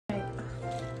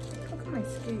my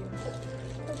skin.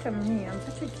 Look at me, I'm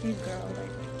such a cute girl,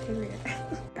 like, period.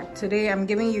 Today I'm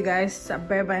giving you guys a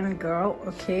bare band girl,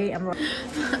 okay?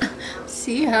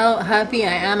 See how happy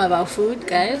I am about food,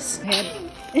 guys?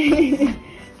 You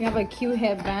have a cute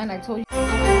headband, I told you.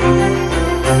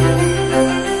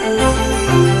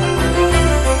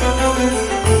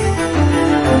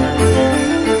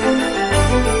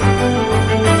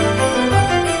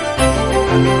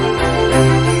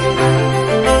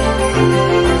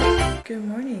 Good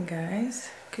morning, guys.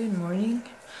 Good morning.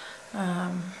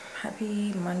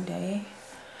 Happy Monday.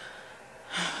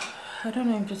 I don't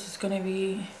know if this is gonna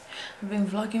be, I've been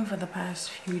vlogging for the past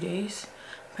few days,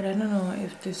 but I don't know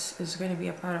if this is gonna be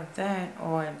a part of that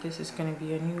or if this is gonna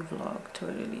be a new vlog.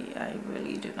 Totally, I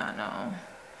really do not know,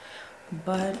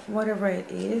 but whatever it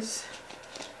is,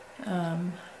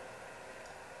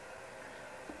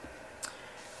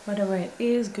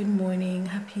 good morning,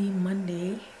 happy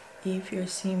Monday. If you're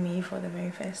seeing me for the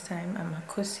very first time, I'm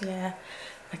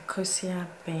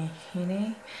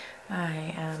akosuabenhene.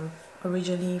 I am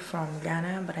originally from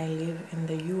Ghana, but I live in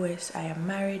the US. I am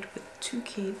married with 2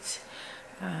 kids.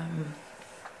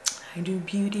 I do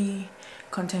beauty,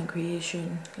 content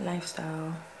creation,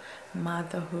 lifestyle,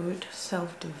 motherhood,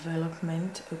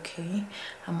 self-development, okay?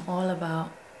 I'm all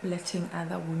about letting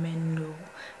other women know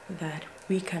that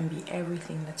we can be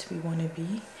everything that we want to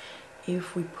be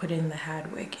if we put in the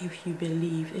hard work. If you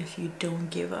believe, if you don't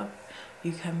give up,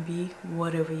 you can be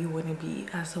whatever you want to be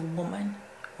as a woman,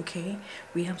 okay?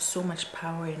 We have so much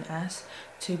power in us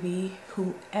to be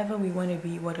whoever we want to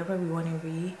be, whatever we want to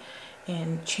be,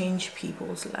 and change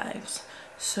people's lives.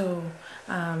 So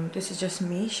this is just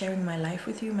me sharing my life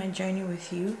with you, my journey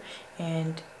with you,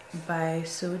 and by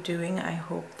so doing I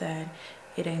hope that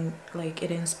it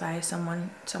inspires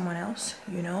someone else,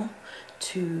 you know,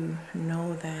 to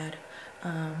know that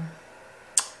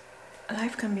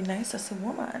life can be nice as a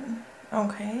woman,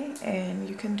 okay? And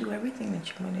you can do everything that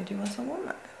you want to do as a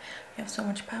woman. You have so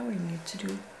much power in you to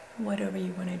do whatever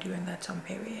you want to do, and that's on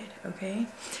period, okay?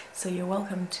 So you're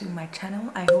welcome to my channel.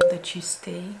 I hope that you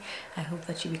stay. I hope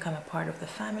that you become a part of the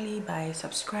family by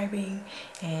subscribing,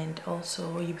 and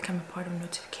also you become a part of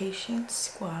notification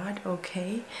squad,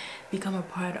 okay? Become a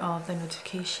part of the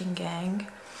notification gang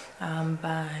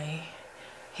by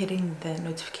hitting the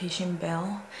notification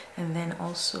bell, and then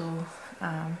also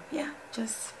yeah,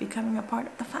 just becoming a part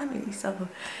of the family. So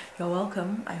you're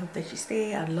welcome. I hope that you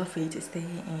stay. I'd love for you to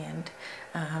stay. And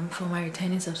for my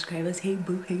returning subscribers, hey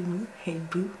boo, hey boo, hey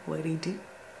boo, what do you do?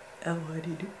 Oh, what do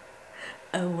you do?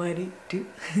 Oh, what do you do?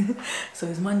 So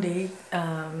it's Monday,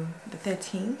 the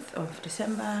 13th of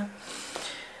December.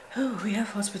 Oh, we have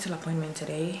hospital appointment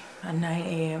today at 9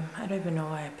 a.m. I don't even know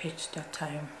why I pitched that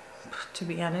time, to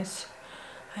be honest.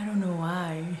 I don't know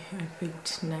why I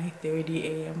picked 9:30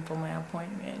 a.m. for my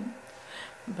appointment,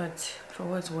 but for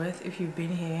what's worth, if you've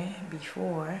been here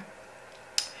before,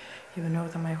 you will know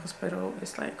that my hospital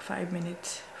is like 5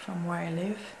 minutes from where I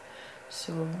live,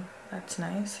 so that's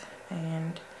nice.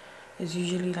 And it's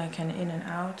usually like an in and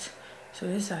out. So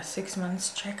this is our 6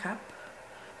 months checkup,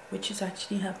 which is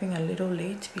actually happening a little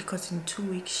late because in 2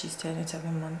 weeks she's turning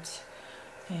 7 months.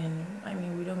 And I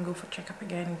mean, we don't go for checkup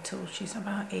again until she's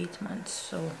about 8 months,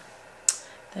 so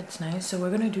that's nice. So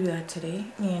we're gonna do that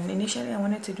today. And initially I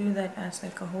wanted to do that as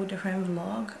like a whole different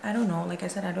vlog. I don't know, like I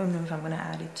said, I don't know if I'm gonna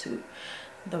add it to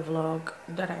the vlog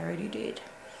that I already did,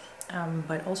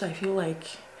 but also I feel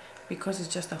like because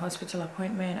it's just a hospital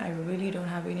appointment, I really don't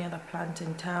have any other plans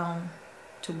in town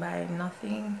to buy.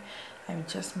 Nothing. I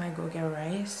just might go get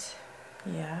rice,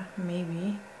 yeah,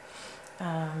 maybe.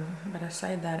 But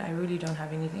aside that, I really don't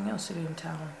have anything else to do in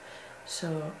town,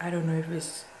 so I don't know if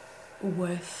it's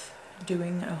worth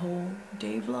doing a whole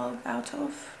day vlog out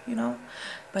of, you know.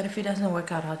 But if it doesn't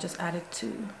work out, I'll just add it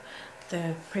to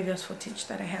the previous footage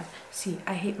that I have. See,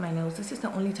 I hate my nails. This is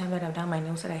the only time that I've done my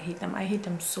nails that I hate them. I hate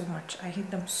them so much. I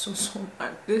hate them so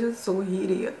much. This is so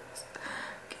hideous.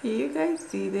 Can you guys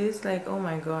see this? Like, oh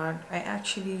my god, I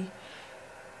actually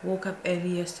woke up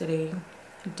early yesterday,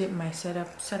 did my set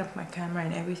up my camera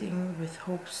and everything with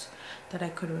hopes that I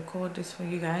could record this for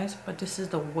you guys, but this is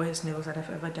the worst nails that I've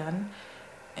ever done.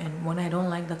 And when I don't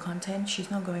like the content,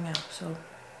 she's not going out, so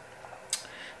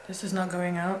this is not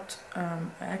going out. I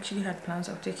actually had plans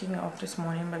of taking it off this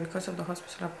morning, but because of the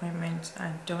hospital appointment,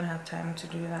 I don't have time to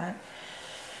do that.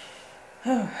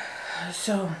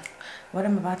 So what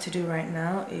I'm about to do right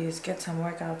now is get some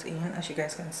workouts in. As you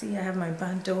guys can see, I have my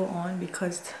bando on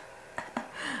because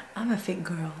I'm a fit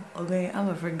girl, okay? I'm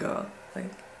a fit girl.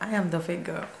 Like, I am the fit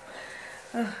girl.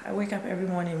 I wake up every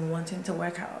morning wanting to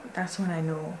work out. That's when I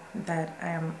know that I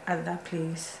am at that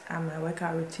place and my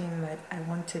workout routine that I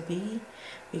want to be.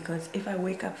 Because if I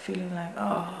wake up feeling like,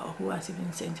 oh, who has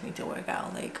even sent me to work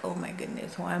out, like, oh my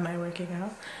goodness, why am I working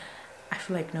out, I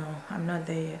feel like no, I'm not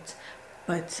there yet.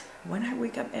 But when I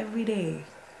wake up every day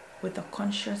with a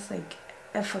conscious like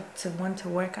effort to want to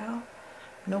work out,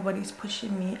 nobody's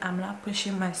pushing me, I'm not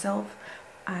pushing myself,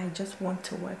 I just want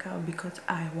to work out because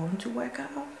I want to work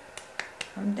out,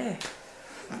 I'm there.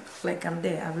 Like, I'm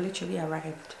there. I've literally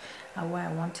arrived at where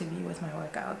I want to be with my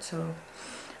workout. So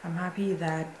I'm happy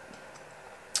that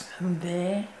I'm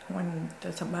there when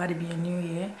there's about to be a new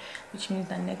year, which means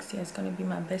that next year is going to be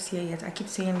my best year yet. I keep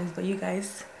saying this, but you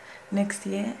guys, next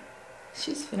year,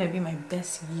 she's gonna be my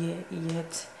best year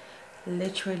yet.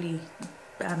 Literally,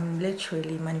 I'm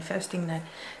literally manifesting that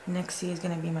next year is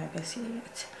gonna be my best year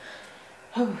yet.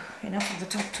 Oh, enough of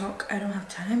the talk. I don't have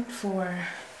time for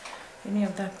any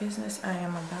of that business. I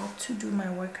am about to do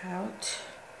my workout.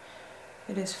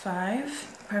 It is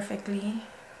 5 perfectly.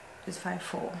 It's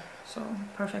 5:04, so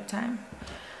perfect time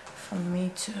for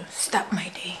me to start my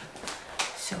day.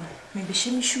 So maybe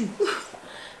shimmy shoe,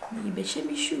 maybe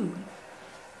shimmy shoe.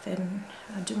 Then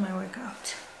I'll do my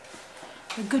workout.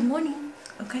 But good morning.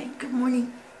 Okay, good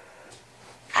morning.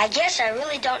 I guess I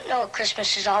really don't know what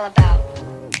Christmas is all about.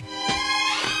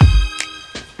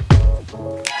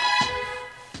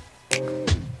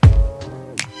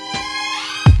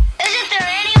 Isn't there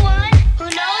anyone who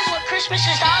knows what Christmas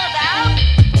is all about?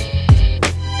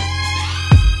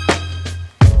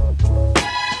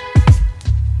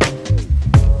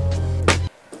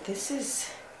 This is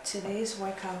today's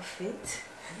workout fit.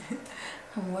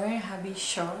 I'm wearing hubby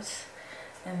shorts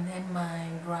and then my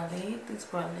bralette. This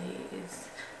bralette is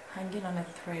hanging on a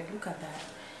thread. Look at that.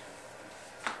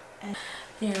 And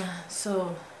yeah,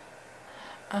 so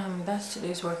that's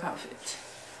today's workout fit.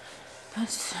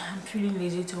 I'm feeling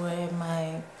lazy to wear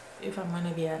my, if I'm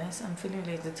gonna be honest, I'm feeling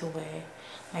lazy to wear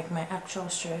like my actual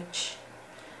stretch,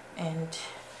 and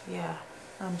yeah,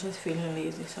 I'm just feeling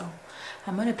lazy. So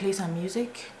I'm gonna play some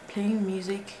music. Playing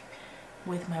music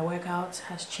with my workouts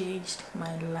has changed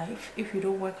my life. If you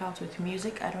don't work out with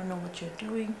music, I don't know what you're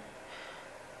doing.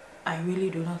 I really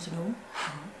do not know.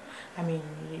 I mean,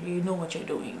 you know what you're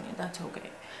doing, that's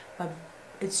okay, but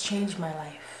it's changed my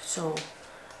life. So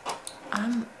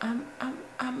I'm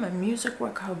a music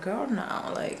workout girl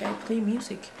now. Like, I play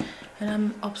music and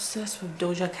I'm obsessed with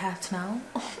Doja Cat now.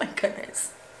 Oh my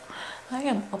goodness, I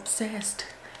am obsessed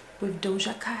with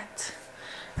Doja Cat.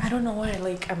 I don't know why,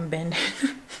 like, I'm bending.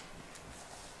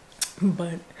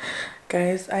 But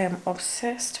guys, I am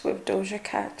obsessed with Doja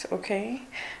Cat. Okay,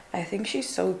 I think she's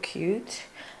so cute.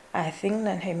 I think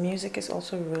that her music is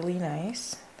also really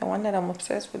nice. The one that I'm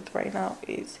obsessed with right now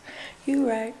is You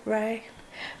Right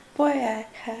Boy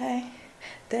I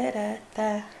Da Da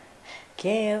Da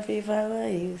Can't be follow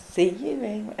you, see you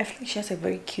right. I feel like she has a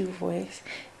very cute voice.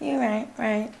 You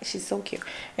right. She's so cute.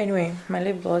 Anyway, my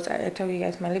lip gloss, I tell you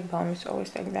guys, my lip balm is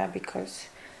always like that because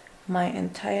my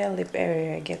entire lip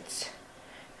area gets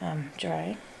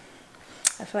dry.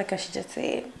 I feel like I should just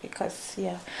say it because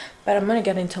yeah, but I'm gonna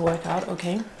get into workout.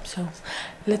 Okay, so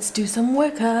let's do some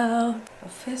workout. But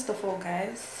first of all,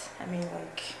 guys, I mean,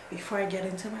 like, before I get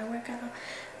into my workout,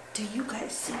 do you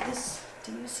guys see this?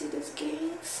 Do you see this,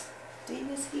 gains? Do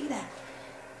you see that?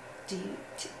 Do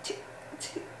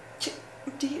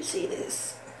you see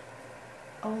this?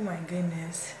 Oh my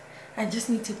goodness, I just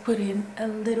need to put in a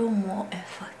little more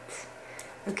effort.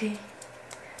 Okay,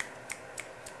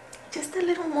 just a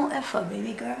little more effort,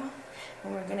 baby girl,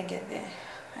 and we're gonna get there.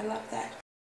 I love that.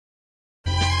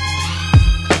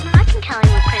 I can tell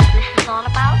you what Christmas is all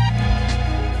about.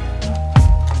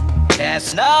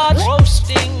 Chestnut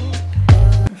roasting.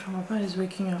 My papa is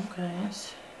waking up,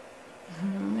 guys. Oh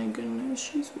my goodness,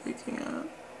 she's waking up.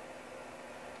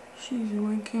 She's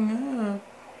waking up.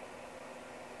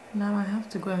 Now I have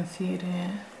to go and feed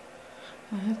her.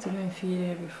 I have to go and feed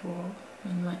her before.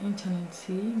 And my internet,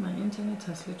 see, my internet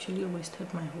has literally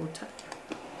wasted my whole time.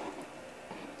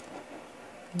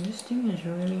 This thing is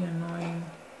really annoying.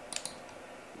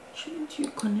 Shouldn't you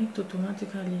connect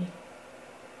automatically?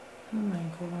 Oh my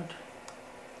god.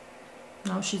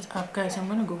 Now she's up, guys. I'm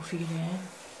gonna go feed her.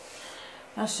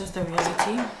 That's just the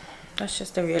reality. That's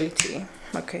just the reality,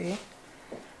 okay?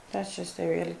 That's just the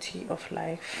reality of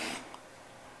life.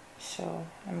 So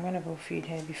I'm gonna go feed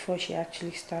her before she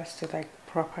actually starts to like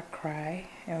proper cry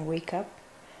and wake up,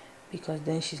 because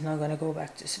then she's not gonna go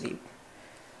back to sleep.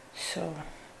 So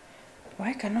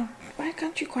why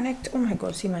can't you connect? Oh my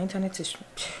god, see, my internet is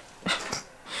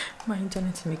my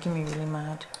internet is making me really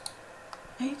mad.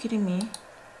 Are you kidding me?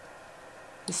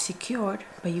 is secured,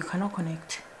 but you cannot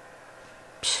connect.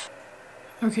 Psh.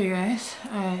 Okay guys,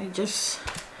 I just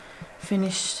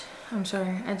finished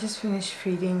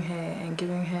feeding her and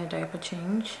giving her a diaper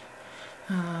change.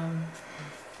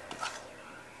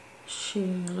 She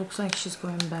looks like she's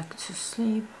going back to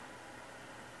sleep.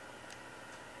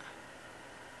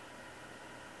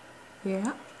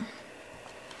 Yeah.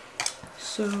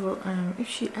 So if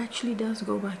she actually does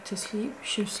go back to sleep,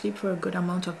 she'll sleep for a good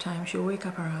amount of time. She'll wake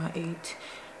up around 8.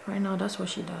 Right now that's what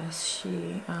she does.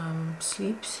 She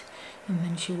sleeps and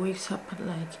then she wakes up at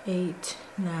like 8,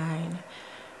 9.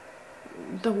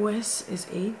 The worst is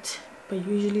 8, but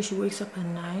usually she wakes up at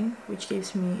 9, which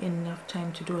gives me enough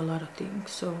time to do a lot of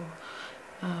things. So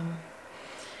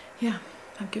yeah,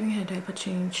 I'm giving her a diaper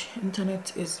change.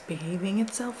 Internet is behaving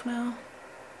itself now.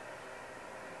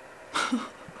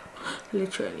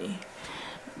 Literally.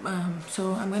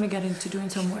 So I'm gonna get into doing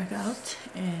some workout,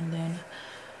 and then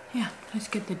yeah, let's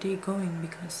get the day going,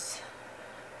 because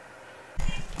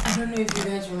I don't know if you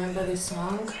guys remember this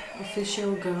song,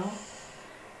 Official Girl.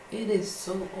 It is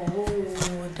so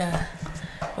old,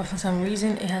 but for some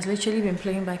reason it has literally been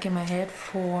playing back in my head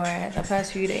for the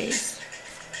past few days.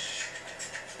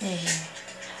 Hey,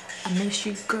 I miss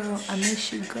you girl, I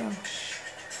miss you girl.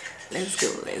 Let's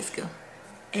go, let's go.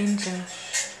 Angel.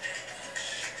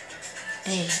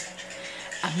 Hey,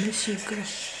 I miss you girl.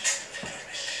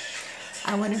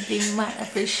 I wanna be my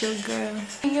official girl.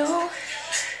 Yo,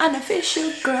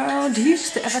 unofficial girl. Do you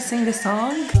used to ever sing the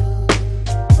song?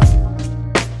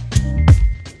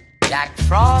 Jack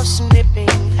Frost nipping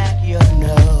at your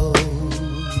nose.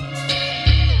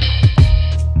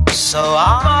 So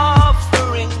I'm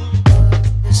offering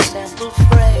this simple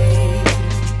phrase.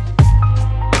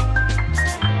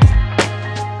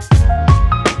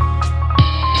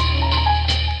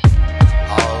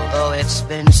 Although it's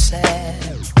been said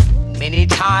many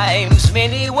times,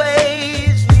 many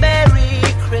ways, Merry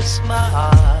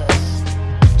Christmas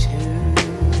to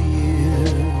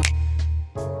you.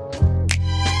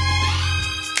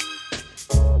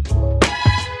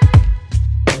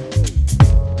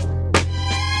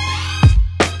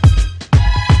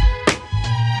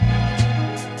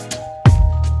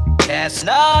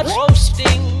 Chestnut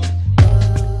roasting,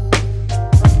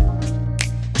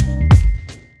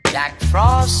 Jack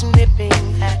Frost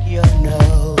nipping at your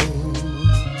nose.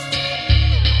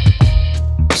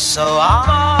 So I'm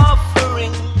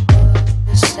offering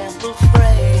this simple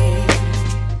phrase.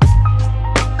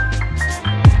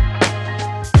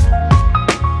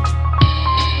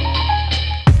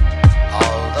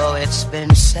 Although it's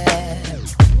been said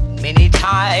many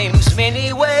times,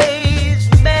 many ways,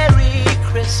 Merry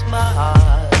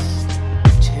Christmas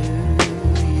to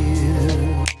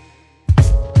you.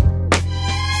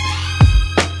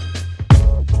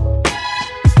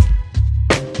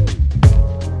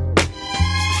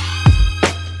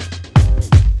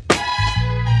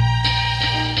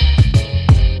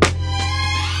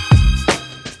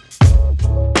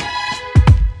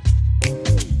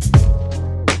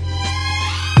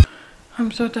 I'm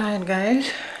so tired,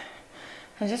 guys.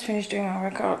 I just finished doing my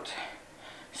workout.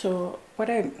 So what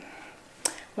I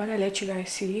let you guys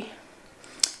see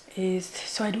is,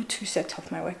 so I do 2 sets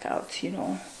of my workouts. You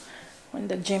know, when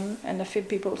the gym and the fit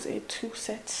people say 2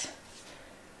 sets,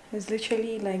 it's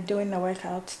literally like doing the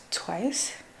workout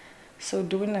twice. So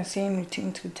doing the same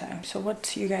routine 2 times. So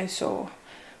what you guys saw,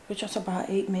 which was about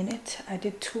 8 minutes, I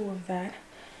did 2 of that.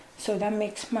 So that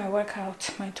makes my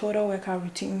workout, my total workout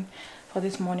routine for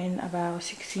this morning about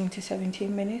 16 to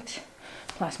 17 minutes,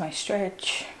 plus my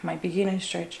stretch, my beginner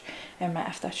stretch, and my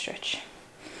after stretch.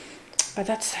 But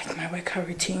that's like my workout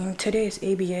routine. Today is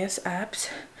ABS abs.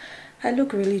 I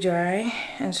look really dry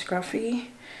and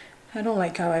scruffy. I don't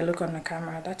like how I look on the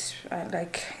camera. That's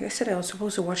like yesterday I was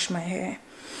supposed to wash my hair,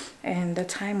 and the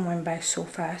time went by so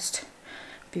fast.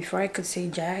 Before I could say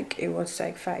jack, it was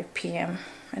like 5 p.m.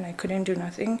 and I couldn't do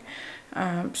nothing.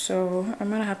 So I'm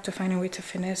gonna have to find a way to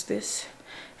finesse this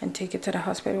and take it to the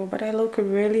hospital. But I look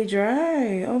really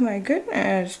dry. Oh my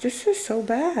goodness, this is so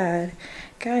bad.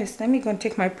 Guys, let me go and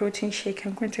take my protein shake.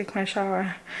 I'm going to take my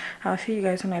shower. I'll see you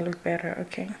guys when I look better,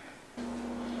 okay?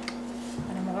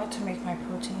 And I'm about to make my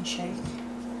protein shake.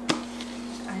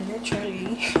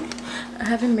 I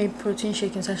haven't made protein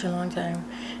shake in such a long time.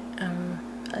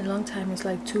 A long time is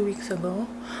like 2 weeks ago,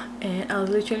 and I was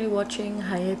literally watching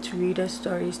Hayat Reader's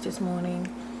stories this morning.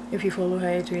 If you follow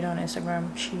Hayat Reader on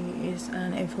Instagram, she is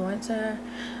an influencer,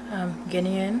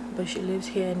 Guinean, but she lives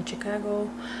here in Chicago.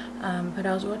 But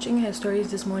I was watching her stories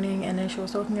this morning, and then she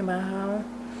was talking about how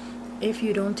if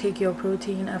you don't take your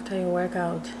protein after your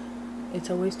workout, it's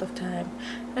a waste of time.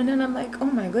 And then I'm like, oh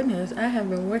my goodness, I have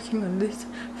been working on this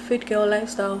fit girl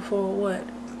lifestyle for what,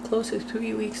 close to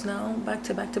 3 weeks now, back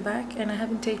to back to back, and I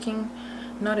haven't taken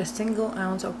not a single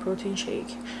ounce of protein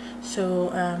shake.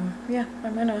 So yeah,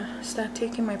 I'm gonna start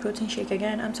taking my protein shake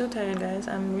again. I'm so tired, guys.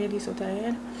 I'm really so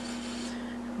tired,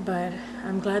 but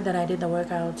I'm glad that I did the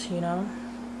workout, you know.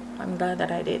 I'm glad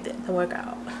that I did the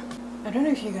workout. I don't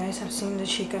know if you guys have seen the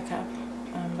shaker cup,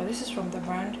 but this is from the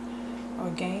brand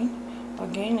Orgain.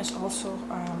 Orgain is also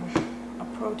a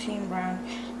protein brand.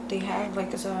 They have,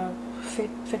 like, as a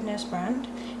fitness brand,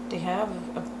 they have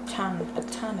a ton.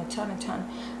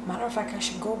 Matter of fact, I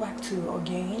should go back to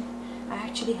Orgain. I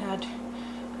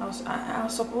was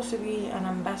supposed to be an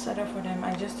ambassador for them.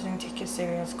 I just didn't take it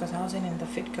serious because I wasn't in the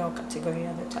fit girl category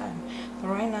at the time. But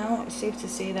right now, it's safe to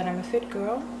say that I'm a fit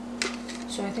girl,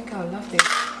 so I think I'll love this.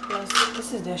 Plus,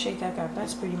 this is the shaker cup.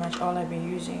 That's pretty much all I've been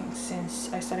using since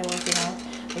I started working out.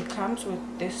 It comes with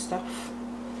this stuff,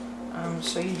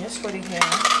 so you just put it here,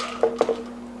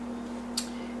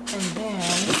 and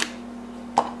then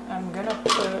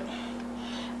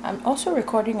I'm also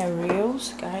recording a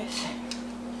reels, guys.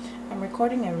 I'm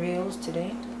recording a reels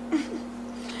today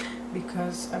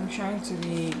because I'm trying to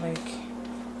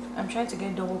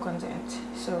get double content,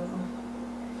 so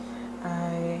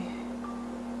I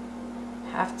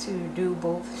have to do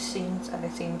both scenes at the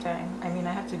same time. I mean,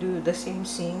 I have to do the same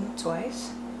scene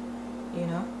twice, you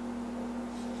know.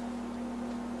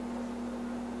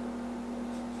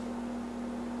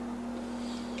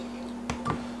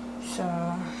 So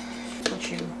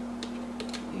what you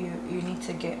need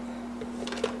to get.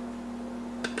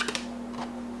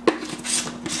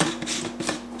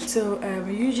 So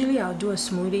usually I'll do a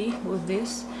smoothie with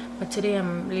this, but today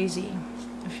I'm lazy.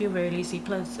 I feel very lazy.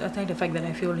 Plus, I think the fact that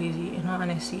I feel lazy, in all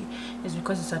honesty, is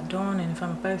because it's at dawn, and if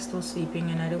I'm back still sleeping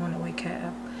and I don't want to wake her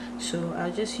up. So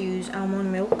I'll just use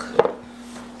almond milk,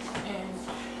 and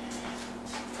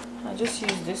I'll just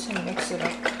use this and mix it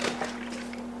up.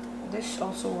 This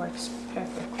also works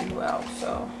perfectly well.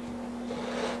 So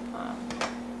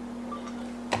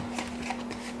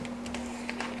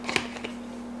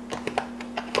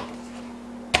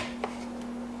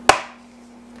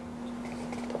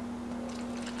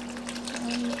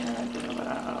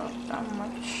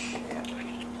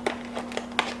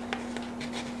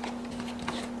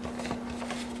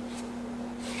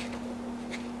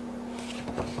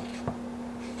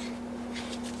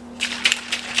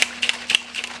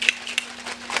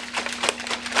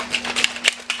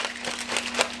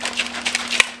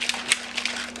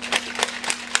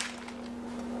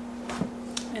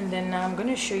then now I'm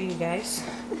gonna show you guys.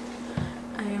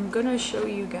 I am gonna show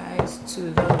you guys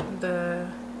to the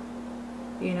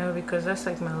you know, because that's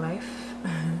like my life.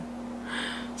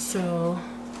 So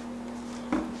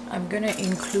I'm gonna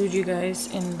include you guys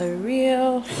in the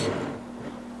reels.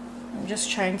 I'm just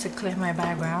trying to clear my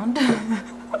background.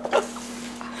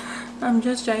 I'm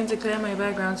just trying to clear my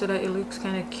background so that it looks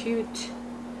kind of cute.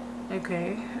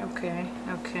 Okay.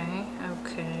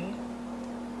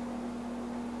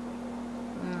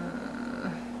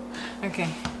 Okay,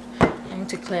 I need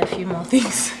to clear a few more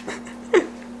things.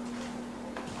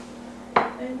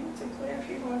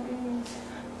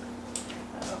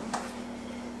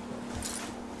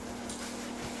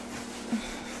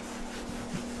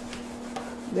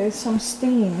 There's some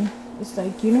stain. It's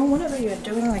like, you know, whenever you're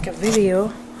doing like a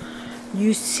video,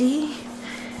 you see,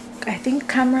 I think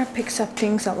camera picks up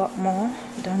things a lot more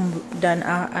than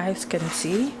our eyes can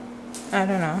see. I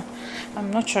don't know. I'm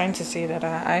not trying to say that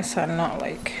our eyes are not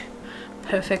like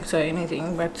perfect or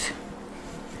anything, but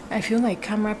I feel like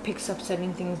camera picks up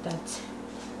certain things that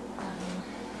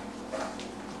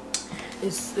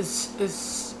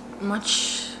is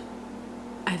much.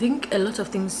 I think a lot of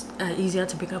things are easier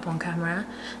to pick up on camera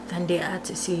than they are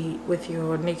to see with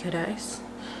your naked eyes.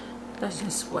 That's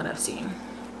just what I've seen.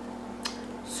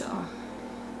 So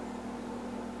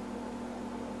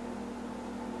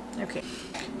okay,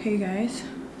 hey guys,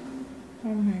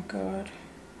 oh my god.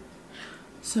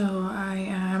 So I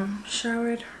am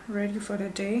showered, ready for the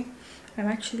day. I'm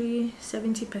actually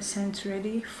 70%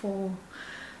 ready for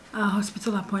a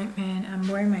hospital appointment. I'm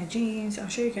wearing my jeans. I'll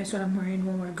show you guys what I'm wearing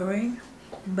when we're going,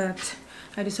 but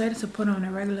I decided to put on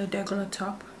a regular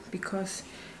top because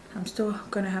I'm still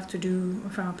gonna have to do a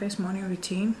therapist morning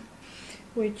routine,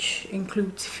 which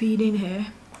includes feeding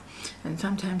her, and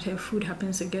sometimes her food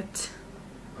happens to get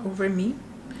over me,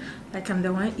 like I'm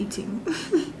the one eating.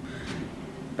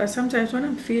 But sometimes when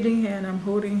I'm feeding her and I'm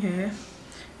holding her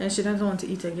and she doesn't want to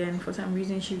eat again, for some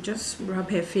reason she just rub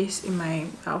her face in my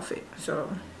outfit.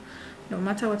 So no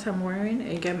matter what I'm wearing,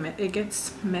 it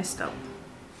gets messed up.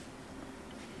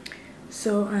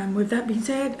 So with that being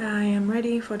said, I am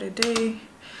ready for the day.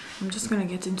 I'm just gonna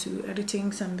get into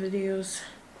editing some videos.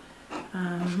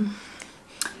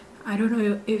 I don't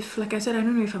know if, like I said, I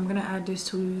don't know if I'm gonna add this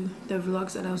to the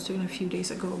vlogs that I was doing a few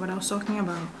days ago, but I was talking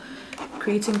about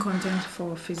creating content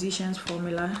for Physicians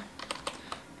Formula,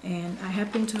 and I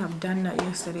happened to have done that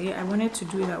yesterday. I wanted to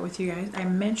do that with you guys. I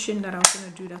mentioned that I was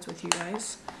gonna do that with you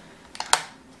guys,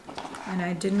 and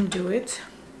I didn't do it.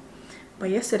 But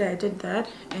yesterday I did that,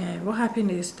 and what happened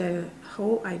is the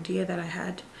whole idea that I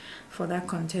had for that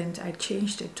content, I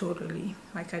changed it totally.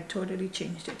 Like, I totally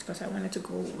changed it because I wanted to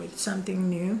go with something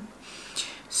new.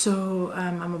 So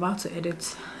I'm about to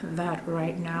edit that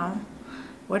right now.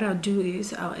 What I'll do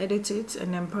is I'll edit it,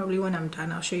 and then probably when I'm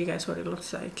done I'll show you guys what it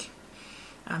looks like.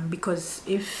 Because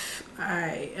if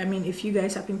if you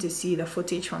guys happen to see the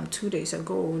footage from 2 days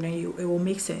ago, then it will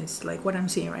make sense. Like, what I'm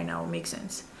saying right now will make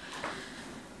sense.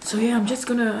 So yeah, I'm just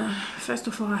gonna, first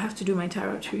of all, I have to do my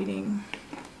tarot reading.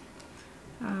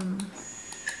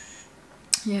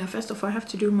 Yeah, first of all, I have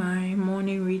to do my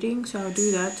morning reading, so I'll do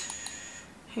that.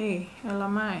 Hey,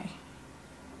 LMI.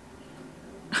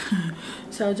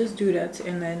 So I'll just do that,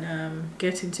 and then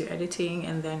get into editing,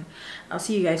 and then I'll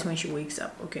see you guys when she wakes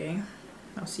up, okay?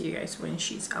 I'll see you guys when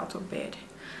she's out of bed.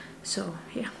 So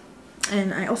yeah,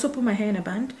 and I also put my hair in a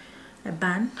band.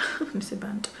 It's a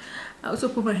band. I also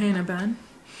put my hair in a band.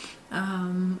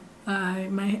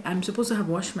 I'm supposed to have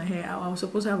washed my hair. I was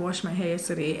supposed to have washed my hair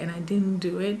yesterday, and I didn't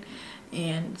do it,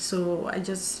 and so I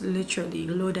just literally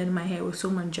loaded my hair with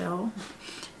Salmon gel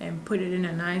and put it in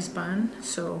a nice bun.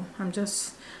 So I'm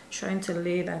just trying to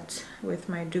lay that with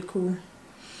my duku,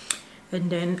 and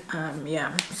then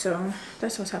yeah, so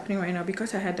that's what's happening right now.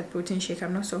 Because I had the protein shake,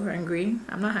 I'm not so hungry.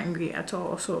 I'm not hungry at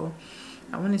all, so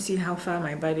I want to see how far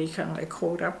my body can like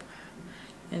hold up,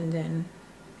 and then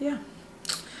yeah.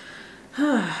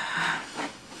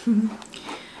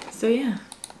 So yeah,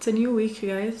 it's a new week,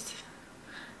 guys.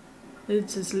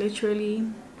 It's just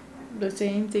literally the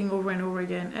same thing over and over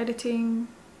again. Editing,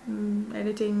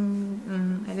 editing,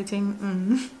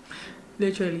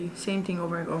 literally same thing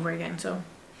over and over again. So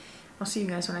I'll see you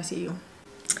guys when I see you.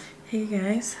 Hey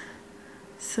guys,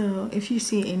 so if you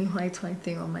see any white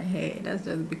thing on my hair, that's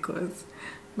just because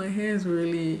my hair is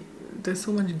really, there's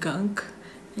so much gunk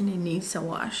and it needs a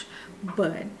wash.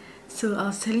 But so I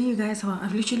was telling you guys how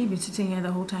I've literally been sitting here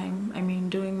the whole time. I mean,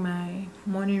 doing my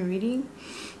morning reading,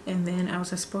 and then I was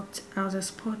spotting.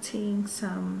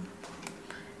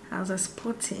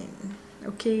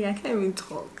 Okay, I can't even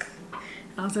talk.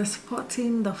 I was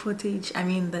spotting the footage. I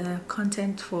mean, the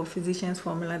content for Physicians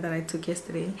Formula that I took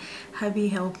yesterday. Hubby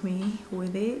helped me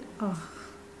with it. Oh,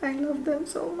 I love them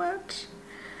so much.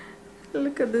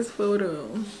 Look at this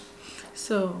photo.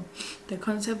 So the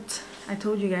concept, I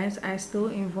told you guys, I still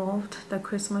involved the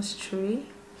Christmas tree.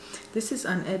 This is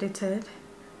unedited,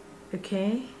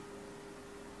 okay?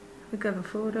 Look at the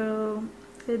photo.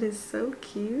 It is so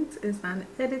cute. It's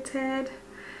unedited.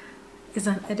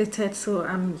 So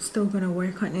I'm still gonna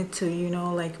work on it to, you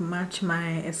know, like match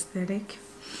my aesthetic.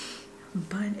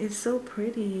 But it's so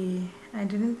pretty. I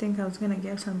didn't think I was gonna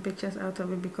get some pictures out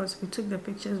of it because we took the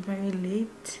pictures very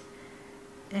late,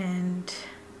 and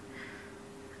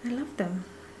I love them.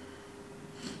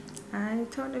 I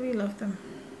totally love them.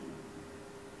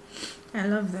 I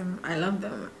love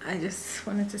them. I just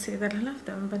wanted to say that I love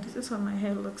them. But this is what my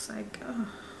hair looks like. Oh,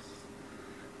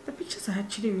 the pictures are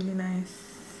actually really nice.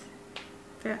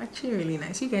 They're actually really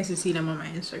nice. You guys will see them on my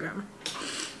Instagram.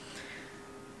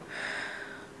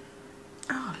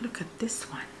 Oh, look at this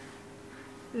one.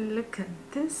 Look at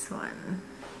this one.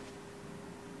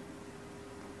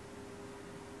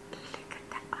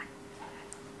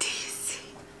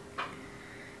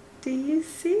 Do you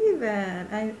see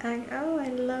that? I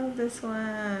love this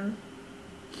one.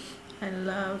 I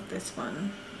love this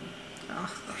one.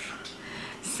 Oh.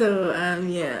 So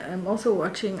yeah, I'm also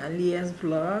watching Aaliyah's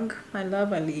vlog. I love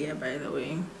Aaliyah, by the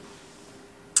way.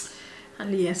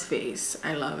 Aaliyah's face,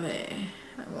 I love it.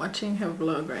 I'm watching her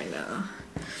vlog right now.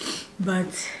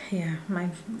 But yeah,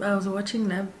 I was watching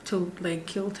that to like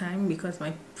kill time because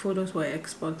my photos were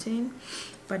exporting,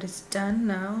 but it's done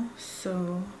now.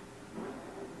 So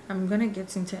I'm gonna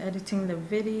get into editing the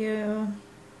video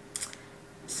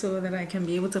so that I can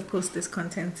be able to post this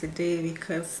content today,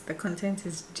 because the content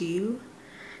is due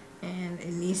and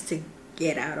it needs to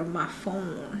get out of my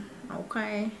phone,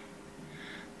 okay?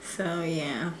 So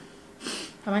yeah,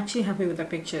 I'm actually happy with the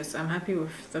pictures. I'm happy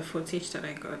with the footage that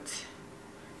I got.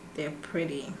 They're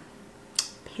pretty,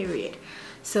 period.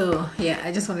 So yeah,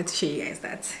 I just wanted to show you guys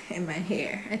that. And my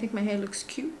hair, I think my hair looks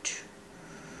cute,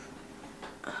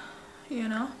 you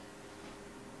know.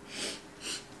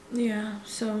 Yeah,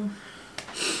 so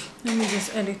Let me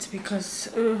just edit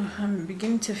because I'm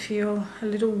beginning to feel a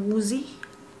little woozy.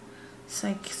 It's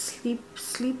like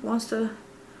sleep wants to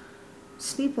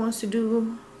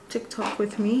do TikTok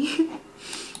with me.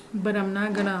 But I'm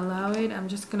not gonna allow it. I'm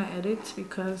just gonna edit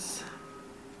because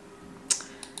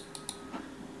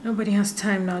nobody has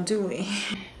time now, do we?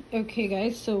 Okay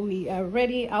guys, so we are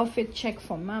ready. Outfit check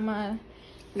for mama.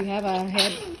 We have our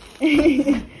head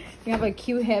we have a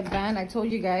cute headband. I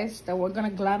told you guys that we're gonna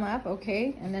glam up,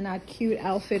 okay? And then our cute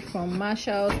outfit from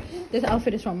Marshall's. This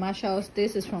outfit is from Marshall's.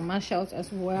 This is from Marshall's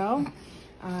as well.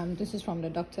 This is from the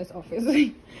doctor's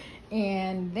office.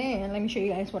 And then let me show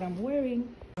you guys what I'm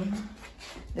wearing.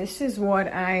 This is what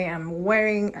I am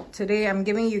wearing today. I'm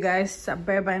giving you guys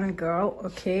suburban girl,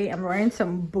 okay? I'm wearing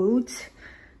some boots,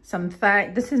 some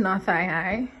thigh. This is not thigh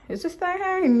high. Is this thigh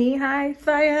high? Knee high?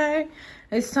 Thigh high?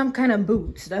 It's some kind of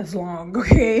boots that's long,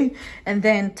 okay? And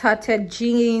then tattered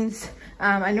jeans.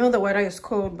 I know the weather is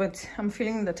cold, but I'm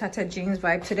feeling the tattered jeans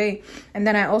vibe today. And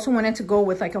then I also wanted to go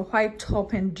with like a white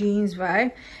top and jeans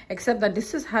vibe, except that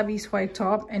this is hubby's white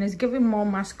top and it's giving more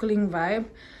masculine vibe.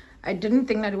 I didn't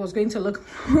think that it was going to look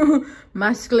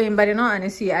masculine, but in all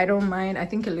honesty, I don't mind. I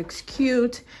think it looks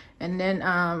cute. And then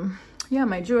yeah,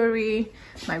 my jewelry,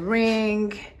 my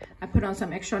ring. I put on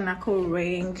some extra knuckle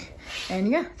ring, and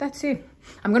yeah, that's it.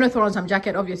 I'm gonna throw on some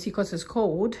jacket obviously because it's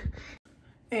cold.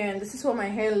 And this is what my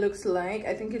hair looks like.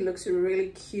 I think it looks really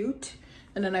cute.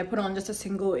 And then I put on just a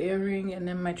single earring and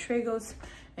then my tragos,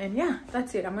 and yeah,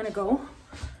 that's it. I'm gonna go.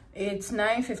 It's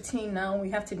 9:15 now.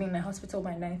 We have to be in the hospital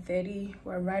by 9:30.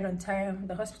 We're right on time.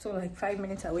 The hospital like 5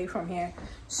 minutes away from here,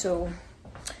 so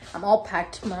I'm all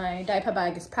packed. My diaper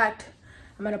bag is packed.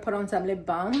 I'm gonna put on some lip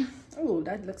balm. Oh,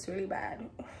 that looks really bad,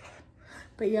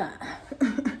 but yeah.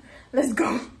 Let's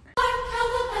go.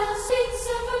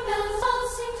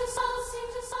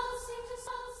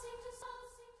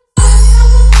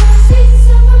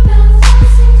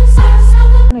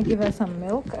 I'm gonna give her some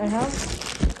milk. I have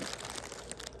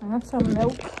some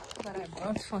milk that I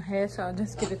bought for her, so I'll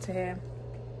just give it to her,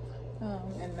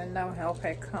 and then that'll help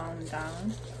her calm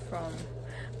down from.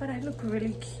 But I look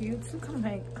really cute. Look at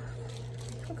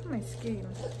my skin.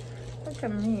 Look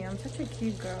at me. I'm such a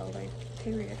cute girl. Like,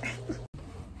 period.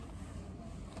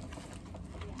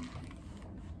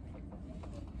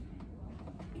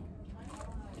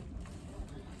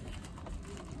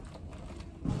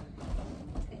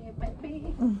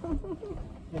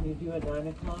 Can you do a 9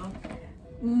 o'clock?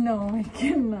 No, I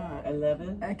cannot.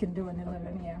 11? I can do an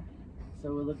 11, yeah.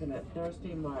 So we're looking at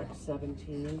Thursday, March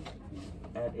 17th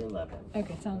at 11.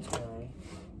 Okay, sounds good. Okay.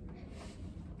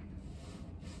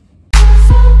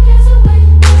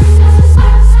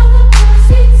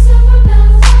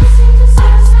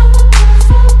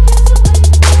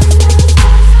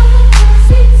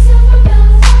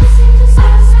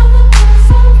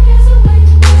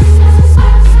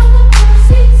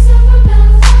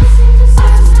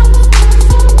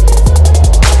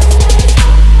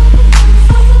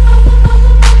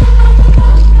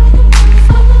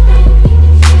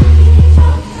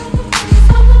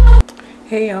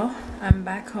 Hey y'all, I'm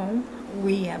back home.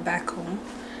 We are back home.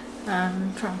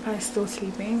 Trampa is still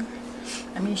sleeping.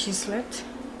 I mean, she slept.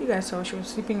 You guys saw she was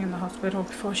sleeping in the hospital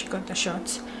before she got the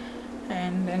shots,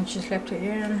 and then she slept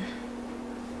again.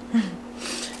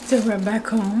 So we're back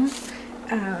home.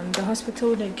 The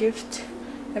hospital, they gift,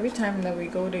 every time that we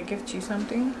go, they gift you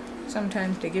something.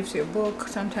 Sometimes they gift you a book,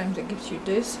 sometimes they gift you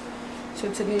this.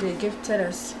 So today they gifted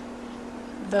us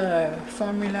the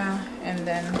formula and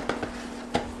then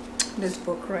this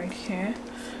book right here,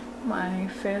 My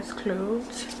First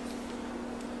Clothes,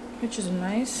 which is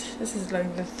nice. This is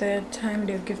like the third time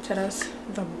they've gifted us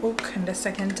the book and the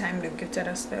second time they've gifted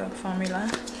us the formula,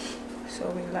 so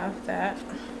we love that.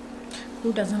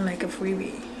 Who doesn't like a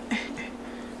freebie?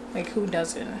 Like, who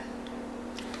doesn't?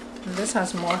 And this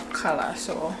has more color,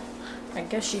 so I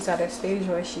guess she's at a stage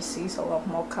where she sees a lot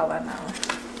more color now.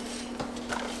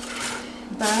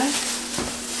 But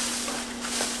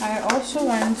I also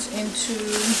went into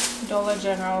Dollar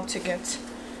General to get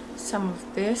some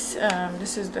of this.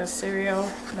 This is the cereal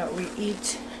that we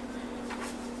eat.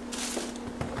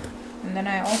 And then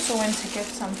I also went to get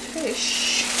some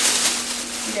fish.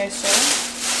 You guys saw?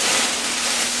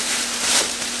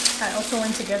 I also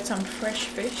went to get some fresh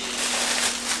fish.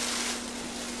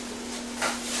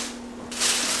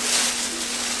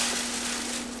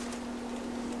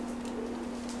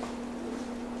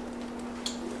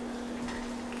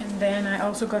 Then I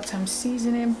also got some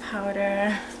seasoning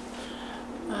powder.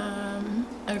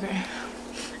 Okay.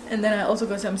 And then I also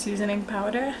got some seasoning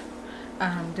powder.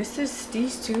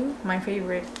 These two, my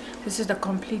favorite. This is the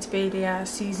Complete Badia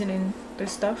seasoning.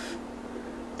 This stuff.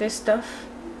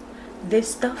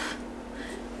 this stuff,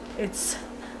 it's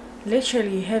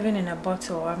literally heaven in a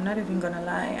bottle. I'm not even gonna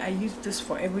lie. I use this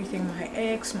for everything: my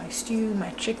eggs, my stew,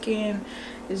 my chicken.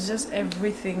 It's just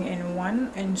everything in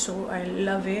one, and so I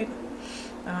love it.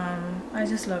 I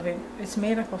just love it. It's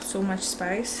made up of so much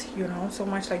spice, you know, so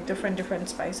much like different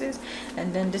spices.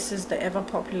 And then this is the ever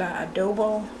popular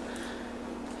adobo.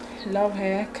 Love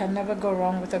her. Can never go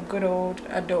wrong with a good old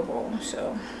adobo.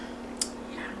 So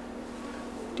yeah,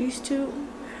 these two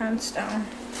hands down.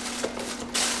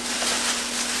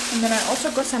 And then I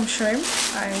also got some shrimp.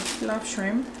 I love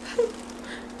shrimp.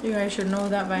 You guys should know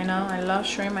that by now. I love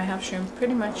shrimp. I have shrimp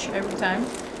pretty much every time.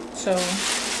 So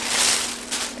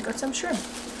I got some shrimp.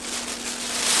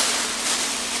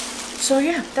 So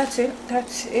yeah, that's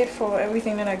it for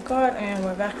everything that I got. And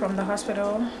we're back from the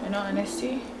hospital, you know,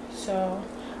 honesty. So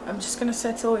I'm just gonna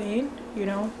settle in, you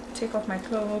know, take off my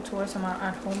clothes, wear some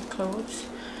at-home clothes,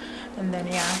 and then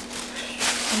yeah,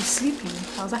 I'm sleepy.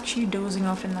 I was actually dozing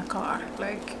off in the car.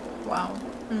 Like, wow,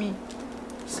 me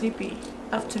sleepy.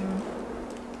 Afternoon,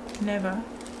 never,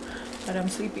 but I'm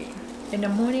sleepy. In the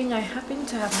morning, I happen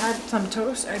to have had some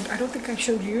toast. I don't think I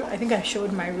showed you. I think I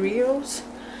showed my reels,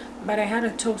 but I had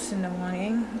a toast in the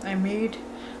morning. I made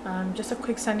just a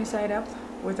quick sunny side up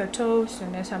with a toast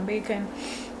and then some bacon.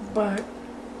 But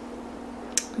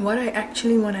what I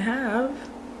actually want to have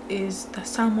is the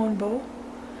salmon bowl.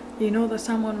 You know, the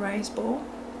salmon rice bowl.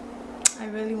 I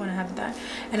really want to have that.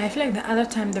 And I feel like the other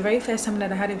time, the very first time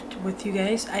that I had it with you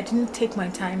guys, I didn't take my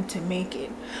time to make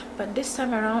it. But this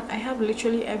time around, I have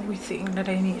literally everything that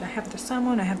I need. I have the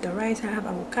salmon, I have the rice, I have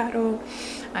avocado,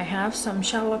 I have some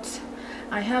shallots.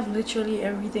 I have literally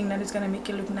everything that is going to make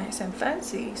it look nice and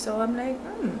fancy. So I'm like,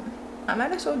 I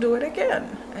might as well do it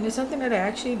again. And it's something that I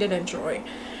actually did enjoy.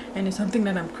 And it's something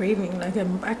that I'm craving. Like,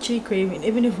 I'm actually craving.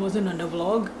 Even if it wasn't on the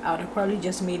vlog, I would have probably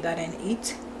just made that and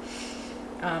eat.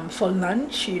 For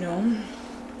lunch, you know.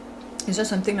 It's just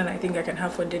something that I think I can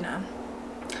have for dinner.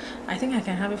 I think I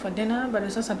can have it for dinner, but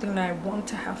it's not something that I want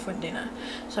to have for dinner.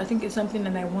 So I think it's something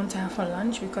that I want to have for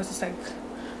lunch, because it's like,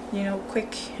 you know,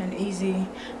 quick and easy.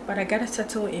 But I gotta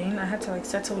settle in. I had to like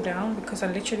settle down because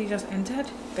I literally just entered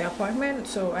the appointment,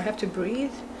 so I have to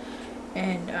breathe.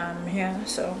 And yeah,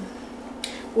 so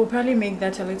we'll probably make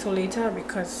that a little later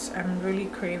because I'm really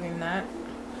craving that.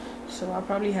 So I'll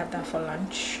probably have that for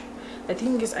lunch. The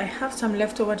thing is, I have some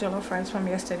leftover jollof rice from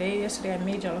yesterday. Yesterday I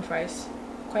made jollof rice,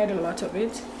 quite a lot of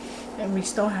it, and we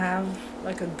still have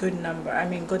like a good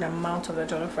amount of the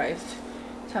jollof rice.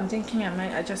 So I'm thinking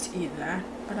I just eat that.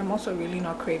 But I'm also really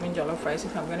not craving jollof rice,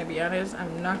 if I'm gonna be honest.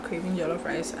 I'm not craving jollof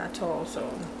rice at all.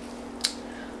 So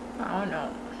I don't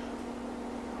know.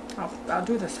 I'll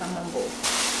do the salmon bowl.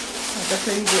 I'll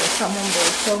definitely do a salmon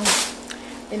bowl.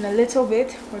 So in a little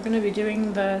bit, we're gonna be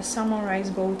doing the salmon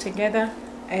rice bowl together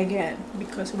again,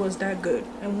 because it was that good.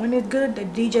 And when it's good, the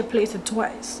DJ plays it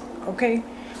twice. Okay,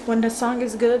 when the song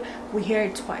is good, we hear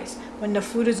it twice. When the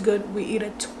food is good, we eat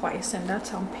it twice. And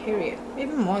that's on period.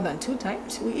 Maybe more than 2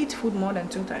 times. We eat food more than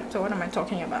 2 times. So what am I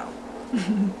talking about?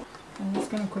 I'm just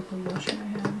gonna quickly wash my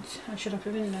hands. I should have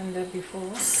even done that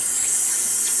before.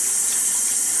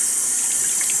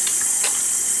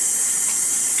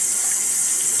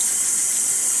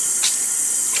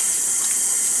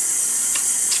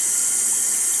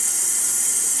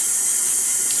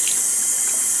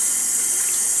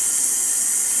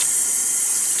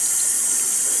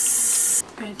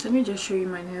 Alright, let me just show you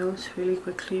my nails really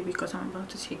quickly because I'm about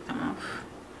to take them off.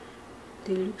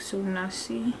 They look so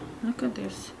nasty. Look at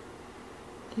this.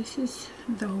 This is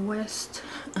the worst.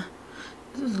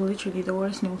 This is literally the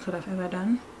worst nails that I've ever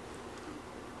done.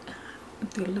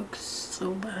 They look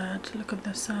so bad. Look at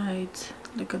the sides.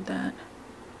 Look at that.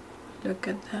 Look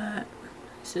at that.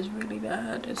 This is really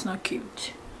bad. It's not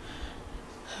cute.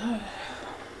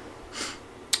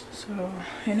 So,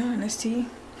 in all honesty,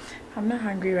 I'm not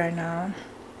hungry right now.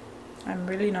 I'm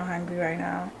really not hungry right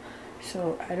now.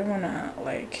 So I don't want to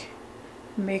like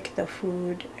make the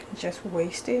food and just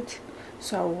waste it.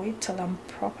 So I'll wait till I'm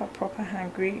proper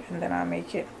hungry and then I'll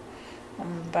make it.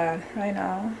 But right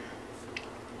now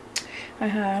I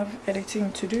have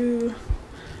editing to do.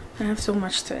 I have so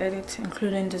much to edit,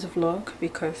 including this vlog,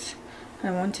 because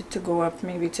I want it to go up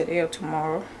maybe today or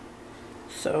tomorrow.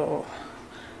 So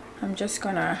I'm just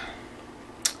gonna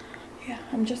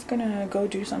go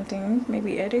do something,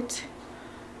 maybe edit,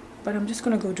 but I'm just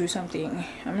gonna go do something.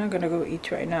 I'm not gonna go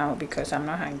eat right now because I'm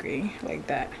not hungry like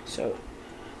that. So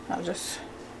I'll just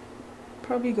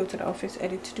probably go to the office,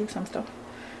 edit, to do some stuff,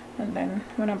 and then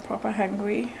when I'm proper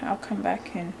hungry, I'll come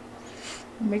back and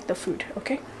make the food.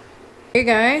 Okay. Hey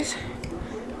guys,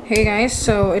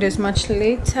 so it is much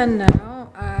later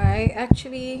now. I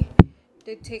actually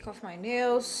did take off my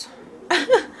nails.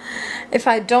 If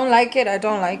I don't like it, I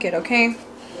don't like it, okay?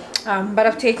 But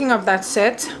I've taken off that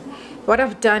set. What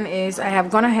I've done is I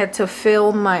have gone ahead to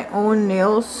fill my own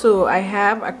nails, so I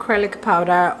have acrylic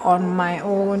powder on my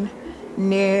own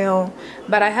nail,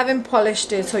 but I haven't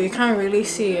polished it, so you can't really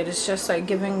see it. It's just like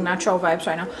giving natural vibes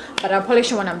right now, but I'll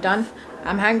polish it when I'm done.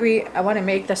 I'm hungry. I want to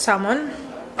make the salmon.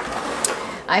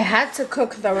 I had to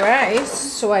cook the rice,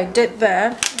 so I did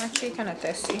that. I'm actually kind of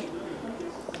thirsty.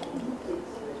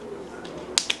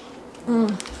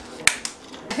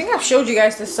 I think I've showed you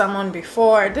guys the salmon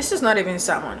before. This is not even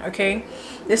salmon, okay?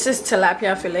 This is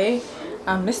tilapia fillet.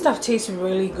 This stuff tastes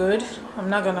really good, I'm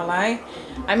not gonna lie.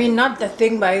 I mean, not the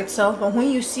thing by itself, but when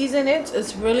you season it,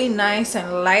 it's really nice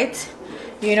and light.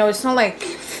 You know, it's not like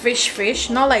fish,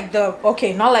 not like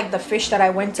the fish that I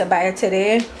went to buy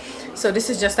today. So this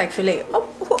is just like fillet. Oh,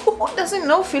 who doesn't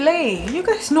know fillet? You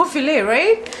guys know fillet,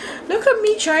 right? Look at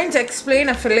me trying to explain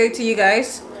a fillet to you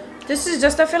guys. This is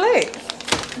just a fillet.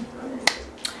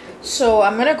 So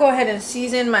I'm gonna go ahead and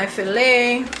season my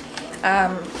fillet. I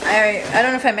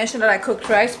don't know if I mentioned that I cooked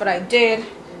rice, but I did,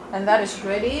 and that is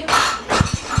ready.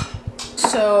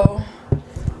 So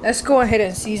let's go ahead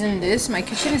and season this. My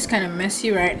kitchen is kind of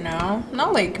messy right now.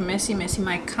 Not like messy, my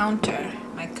counter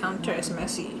is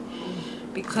messy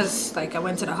because like I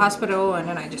went to the hospital and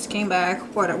then I just came back.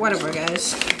 Whatever,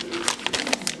 guys.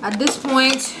 At this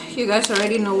point, you guys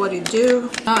already know what to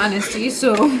do. Honestly,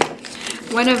 so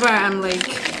whenever I'm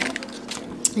like,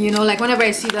 you know, like whenever I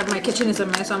see that my kitchen is a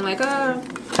mess, I'm like,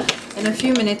 in a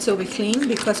few minutes it'll be clean,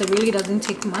 because it really doesn't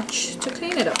take much to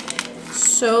clean it up.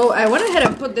 So I went ahead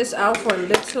and put this out for a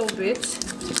little bit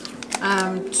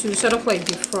to sort of like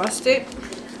defrost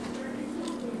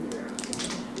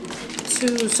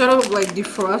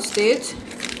it.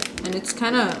 And it's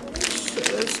kind of,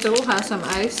 it still has some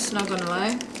ice, not gonna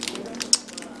lie,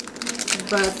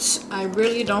 but I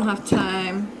really don't have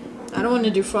time. I don't want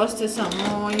to defrost it some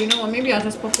more. You know what, maybe I'll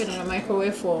just pop it in the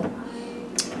microwave for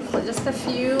just a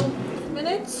few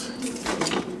minutes,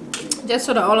 just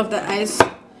so that all of the ice,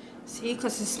 see,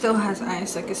 because it still has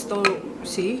ice, like it's still,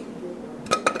 see.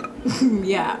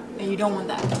 Yeah, and you don't want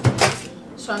that.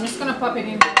 So I'm just gonna pop it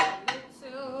in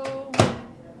so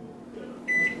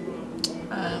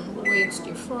wait to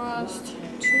defrost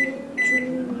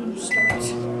to start.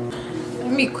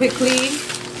 Let me quickly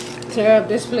clear up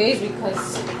this place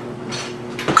because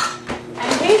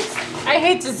I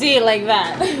hate to see it like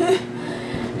that.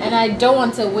 And I don't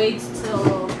want to wait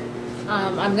till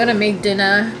I'm gonna make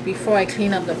dinner before I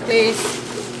clean up the place.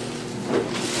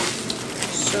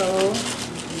 So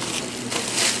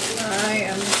I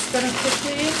am just gonna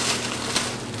quickly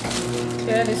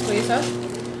clear this place up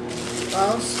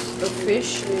whilst the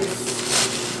fish is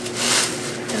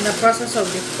in the process of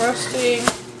defrosting.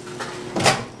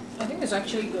 I think it's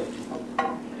actually good.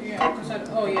 Yeah, because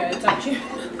oh yeah, it's actually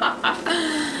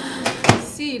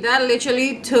see, that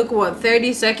literally took what,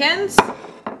 30 seconds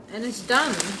and it's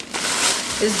done.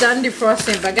 It's done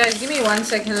defrosting. But guys, give me 1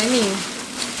 second. Let me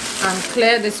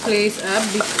clear this place up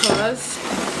because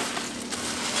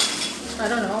I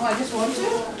don't know, I just want to.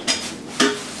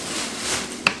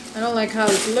 I don't like how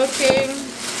it's looking.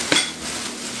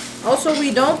 Also,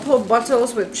 we don't put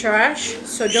bottles with trash,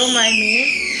 so don't mind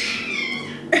me.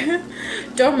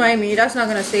 Don't mind me, that's not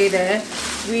gonna stay there.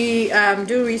 We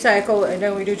do recycle and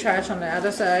then we do trash on the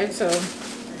other side. So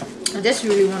I just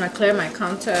really want to clear my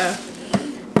counter,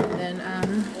 and then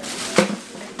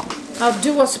I'll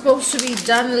do what's supposed to be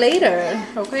done later.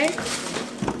 Okay.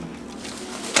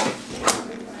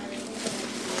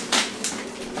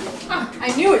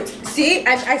 I knew it. See,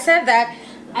 I said that.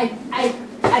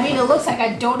 I mean, it looks like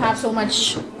I don't have so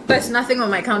much. There's nothing on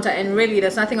my counter, and really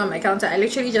there's nothing on my counter. I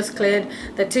literally just cleared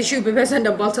the tissue papers and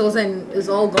the bottles and it's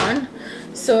all gone.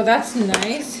 So that's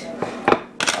nice.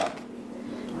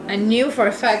 I knew for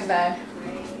a fact that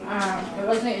it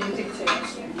wasn't anything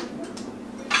serious.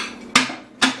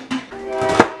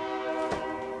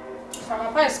 So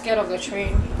I'm quite scared of the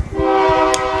train.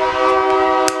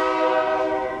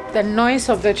 The noise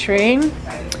of the train,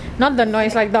 not the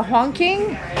noise, like the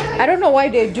honking. I don't know why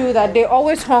they do that. They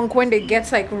always honk when they get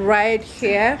like right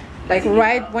here, like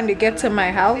right when they get to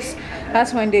my house.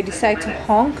 That's when they decide to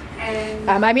honk.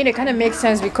 I mean, it kind of makes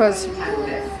sense because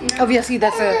obviously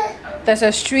there's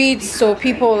a street, so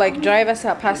people like drivers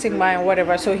are passing by and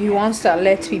whatever, so he wants to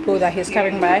alert people that he's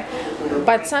coming by.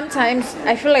 But sometimes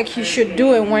I feel like he should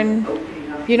do it when,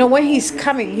 you know, when he's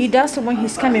coming. He does it when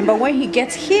he's coming, but when he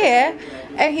gets here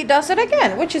and he does it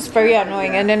again, which is very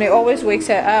annoying, and then it always wakes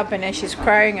her up and then she's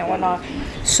crying and whatnot.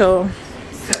 So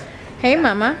hey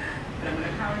mama,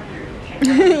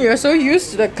 You're so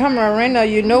used to the camera right now.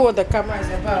 You know what the camera is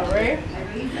about, right?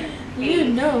 You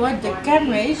know what the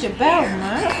camera is about,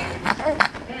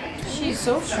 man. She's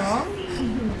so strong.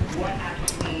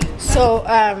 So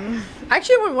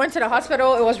actually when we went to the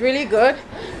hospital, it was really good.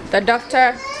 The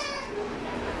doctor,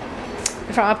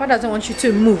 Papa doesn't want you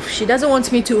to move. She doesn't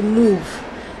want me to move.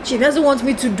 She doesn't want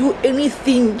me to do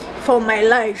anything for my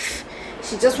life.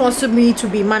 She just wants me to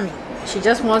be mommy. She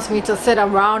just wants me to sit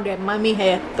around and mommy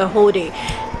her the whole day.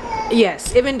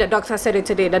 Yes, even the doctor said it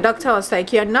today. The doctor was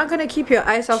like, you're not gonna keep your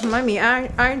eyes off mommy,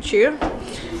 aren't you?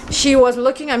 She was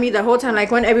looking at me the whole time,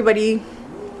 like when everybody,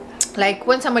 like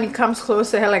when somebody comes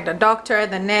close to her, like the doctor,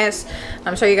 the nurse.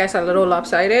 I'm sure you guys are a little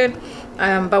lopsided,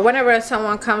 but whenever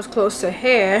someone comes close to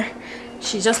her,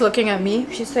 she's just looking at me.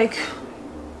 She's like,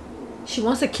 she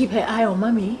wants to keep her eye on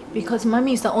mommy because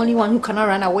mommy is the only one who cannot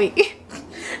run away.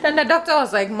 And the doctor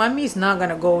was like, mommy is not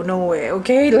gonna go nowhere,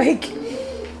 okay? Like,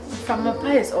 from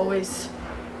Papa is always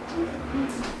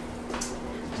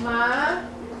Ma.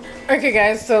 Okay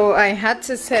guys, so I had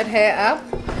to set her up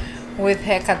with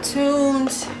her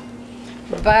cartoons,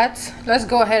 but let's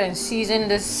go ahead and season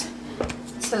this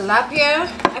tilapia.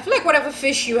 I feel like whatever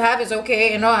fish you have is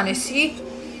okay, in all honesty.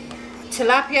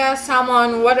 Tilapia,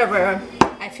 salmon, whatever.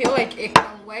 I feel like it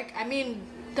can work. I mean,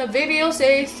 the video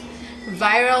says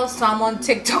viral salmon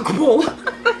TikTok bowl.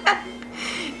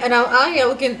 And I'm out here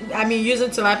looking, I mean, using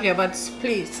tilapia, but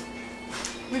please,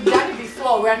 we've done it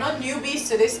before. We're not newbies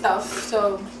to this stuff.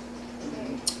 So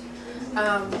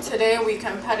today we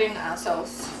can pattern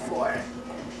ourselves for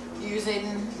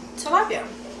using tilapia.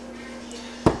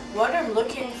 What I'm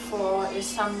looking for is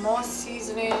some more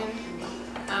seasoning.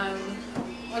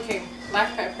 Okay,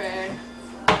 black pepper.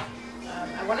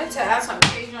 I wanted to add some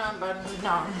Cajun, but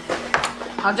no.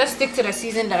 I'll just stick to the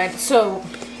season that I. So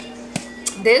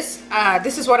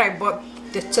this is what I bought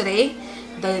today,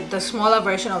 the smaller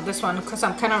version of this one, because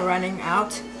I'm kind of running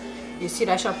out. You see,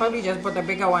 I should probably just bought the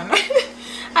bigger one.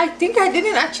 I think I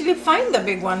didn't actually find the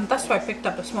big one. That's why I picked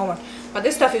up the small one. But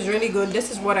this stuff is really good.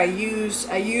 This is what I use.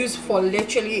 I use for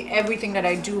literally everything that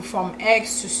I do, from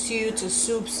eggs to stew to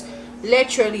soups.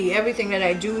 Literally everything that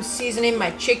I do, seasoning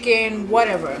my chicken,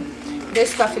 whatever.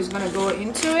 This stuff is gonna go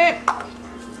into it.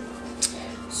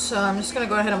 So I'm just gonna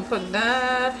go ahead and put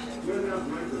that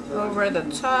over the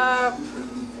top.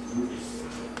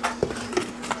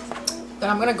 Then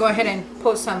I'm gonna go ahead and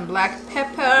put some black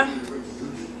pepper.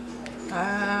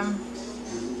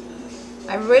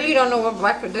 I really don't know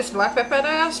what this black pepper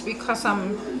does, because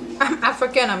I'm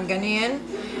African, I'm Ghanaian,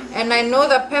 and I know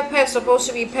that pepper is supposed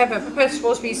to be pepper. Pepper is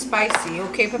supposed to be spicy,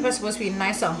 okay? Pepper is supposed to be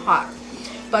nice and hot,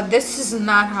 but this is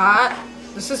not hot.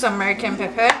 This is American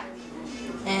pepper,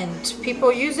 and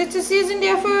people use it to season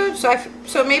their food.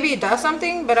 So maybe it does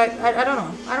something, but I don't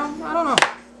know. I don't know.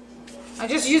 I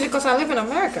just use it because I live in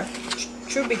America.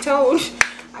 Truth be told,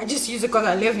 I just use it because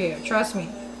I live here. Trust me.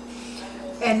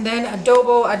 And then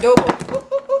adobo.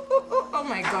 Oh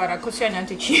my God,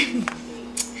 akosuabenhene.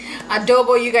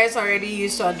 Adobo, you guys already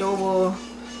used to adobo.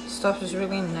 Stuff is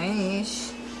really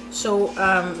nice. So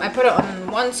I put it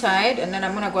on one side, and then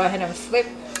I'm gonna go ahead and flip,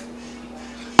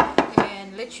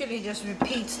 and literally just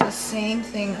repeat the same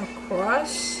thing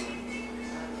across.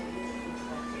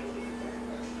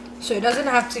 So it doesn't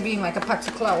have to be in like a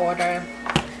particular order.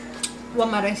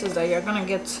 What matters is that you're gonna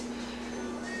get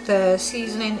the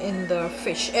seasoning in the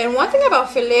fish. And one thing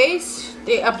about fillets,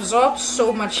 they absorb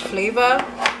so much flavor,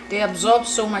 they absorb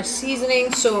so much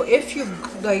seasoning. So if you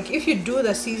do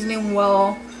the seasoning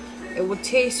well, it would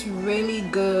taste really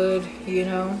good, you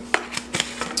know.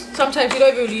 Sometimes you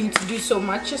don't even really need to do so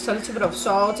much, just a little bit of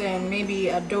salt and maybe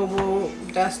adobo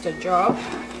does the job.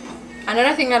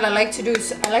 Another thing that I like to do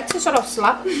is I like to sort of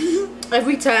slap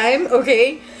every time,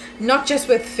 okay? Not just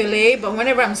with fillet, but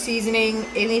whenever I'm seasoning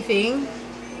anything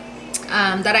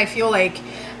that I feel like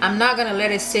I'm not gonna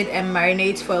let it sit and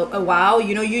marinate for a while.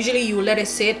 You know, usually you let it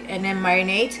sit and then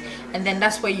marinate, and then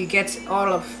that's where you get all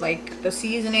of like the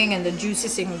seasoning and the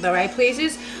juices in the right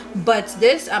places. But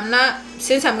this,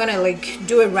 since I'm gonna like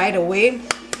do it right away,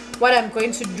 what I'm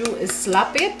going to do is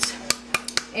slap it.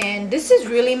 And this is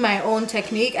really my own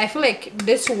technique. I feel like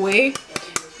this way,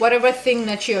 whatever thing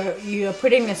that you're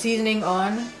putting the seasoning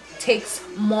on takes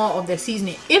more of the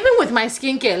seasoning. Even with my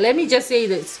skincare, let me just say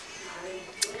this,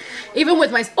 even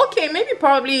with my, okay, maybe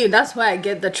probably that's where I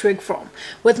get the trick from.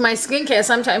 With my skincare,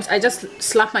 sometimes I just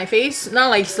slap my face, not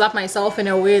like slap myself in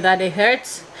a way that it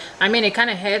hurts. I mean, it kind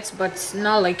of hurts, but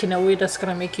not like in a way that's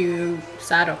gonna make you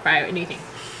sad or cry or anything.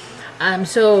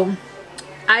 So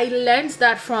I learned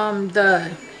that from the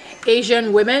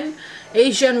Asian women.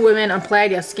 Asian women apply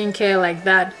their skincare like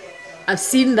that. I've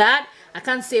seen that. I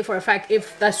can't say for a fact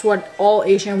if that's what all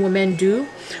Asian women do,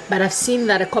 but I've seen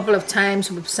that a couple of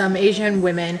times with some Asian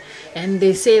women, and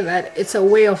they say that it's a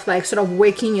way of like sort of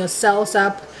waking your cells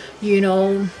up, you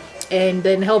know, and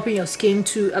then helping your skin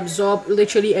to absorb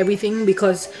literally everything.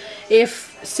 Because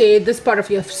if, say, this part of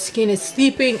your skin is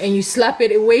sleeping and you slap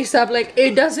it, it wakes up. Like,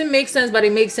 it doesn't make sense, but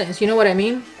it makes sense, you know what I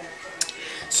mean?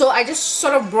 So I just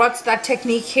sort of brought that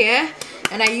technique here,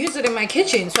 and I use it in my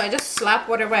kitchen. So I just slap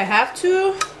whatever I have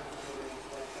to,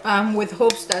 with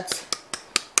hopes that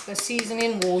the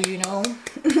seasoning will, you know,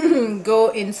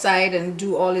 go inside and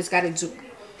do all it's got to do.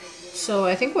 So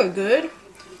I think we're good.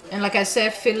 And like I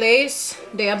said, fillets,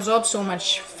 they absorb so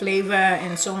much flavor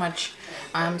and so much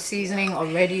seasoning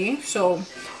already. So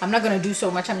I'm not going to do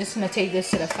so much. I'm just going to take this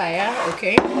to the fire,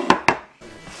 okay?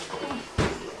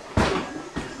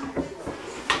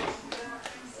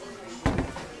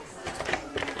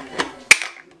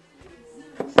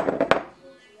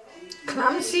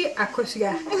 Clumsy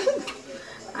akosuabenhene.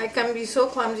 I can be so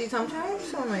clumsy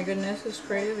sometimes. Oh my goodness, it's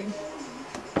crazy.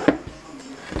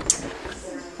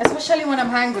 Especially when I'm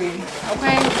hungry,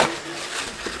 okay?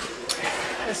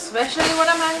 Especially when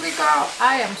I'm hungry, girl.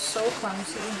 I am so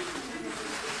clumsy.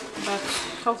 But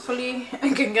hopefully I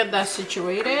can get that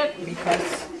situated,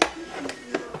 because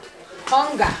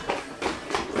hunger.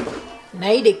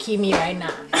 Now they keep me right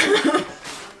now.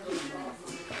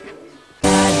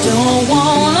 Don't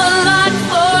want a lot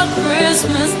for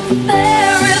Christmas.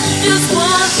 There is just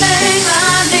one thing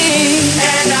I need,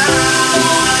 and I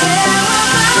don't care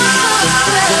about the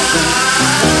presents.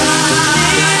 I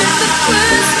need the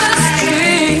Christmas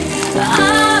tree.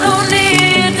 I don't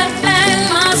need to hang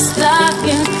my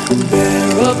stocking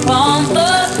there upon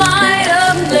the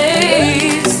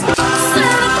fireplace.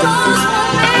 Santa Claus will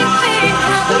make me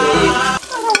happy. I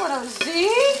don't want to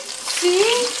see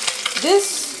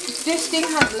this thing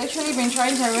has literally been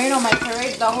trying to rain on my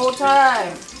parade the whole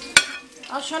time.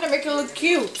 I was trying to make it look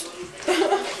cute.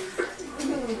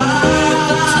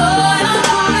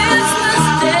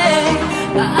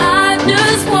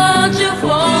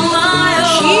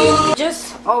 She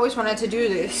just always wanted to do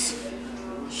this.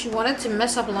 She wanted to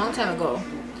mess up a long time ago.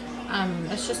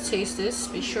 Let's just taste this.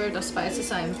 Be sure the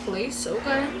spices are in place,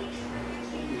 okay?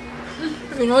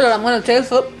 You know that I'm gonna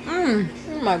taste it. Oh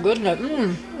my goodness.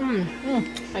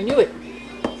 I knew it.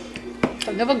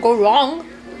 Can never go wrong.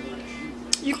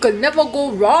 You can never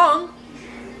go wrong.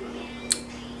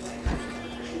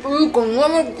 You can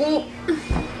never go.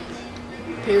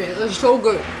 Period. It's so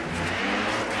good.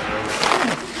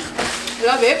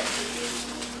 Love it.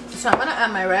 So I'm gonna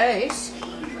add my rice.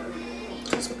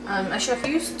 I should have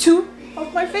used 2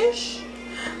 of my fish.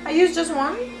 I used just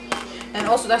 1. And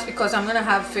also that's because I'm gonna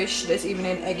have fish this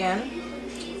evening again.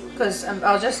 Because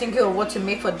I was just thinking of what to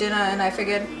make for dinner, and I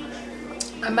figured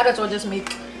I might as well just make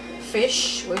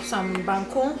fish with some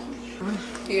bangkong.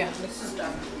 Yeah, this is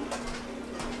done.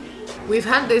 We've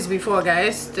had this before,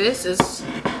 guys. This is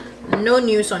no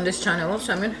news on this channel,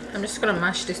 so I'm just gonna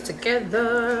mash this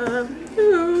together.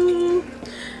 Ooh.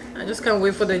 I just can't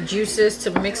wait for the juices to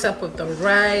mix up with the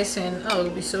rice, and oh,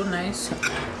 it'll be so nice.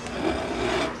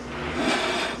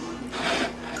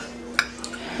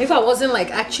 If I wasn't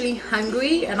like actually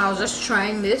hungry and I was just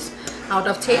trying this, I would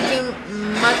have taken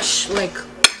much, like,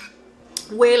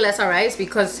 way lesser rice,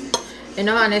 because in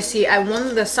all honesty, I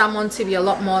want the salmon to be a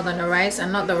lot more than the rice,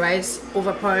 and not the rice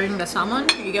overpowering the salmon.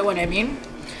 You get what I mean?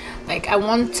 Like, I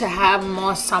want to have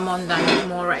more salmon than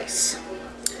more rice,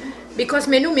 because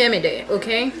menu miamide,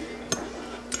 okay?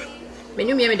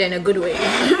 Menu miamide in a good way.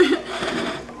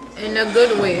 In a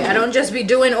good way. I don't just be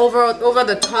doing over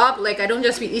the top. Like, I don't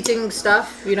just be eating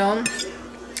stuff, you know,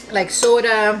 like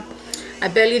soda. I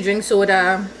barely drink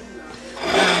soda.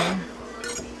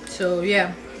 So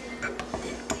yeah.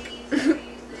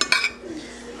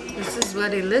 This is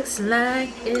what it looks like.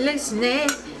 It looks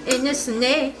nice. It looks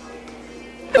nice.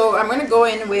 So I'm gonna go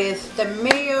in with the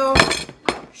mayo.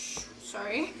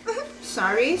 Sorry.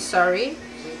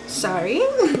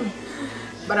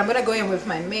 But I'm gonna go in with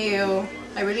my mayo.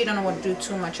 I really don't want to do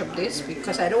too much of this,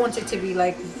 because I don't want it to be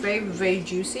like very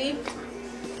juicy.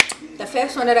 The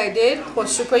first one that I did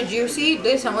was super juicy.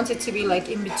 This I want it to be like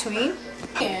in between.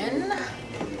 And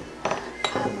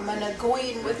I'm gonna go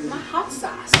in with my hot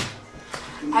sauce.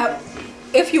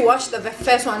 If you watched the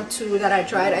first one too that I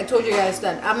tried, I told you guys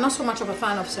that I'm not so much of a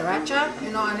fan of sriracha,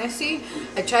 you know, honestly.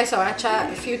 I tried sriracha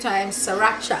a few times,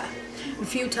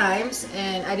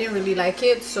 and I didn't really like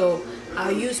it, so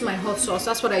I'll use my hot sauce.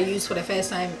 That's what I used for the first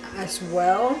time as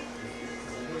well.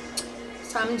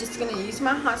 So I'm just gonna use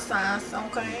my hot sauce,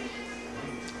 okay?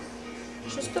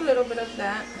 Just a little bit of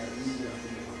that.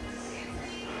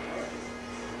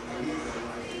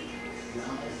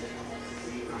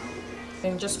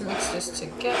 And just mix this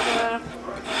together.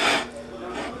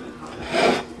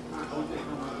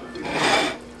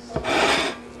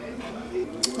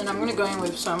 And I'm gonna go in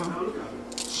with some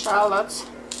shallots.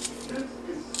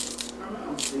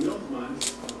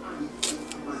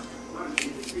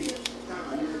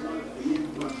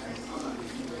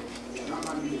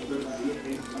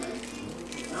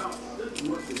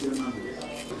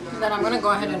 Then I'm gonna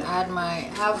go ahead and add my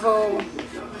avo.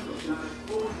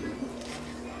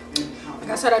 Like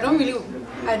I said, I don't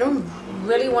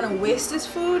really want to waste this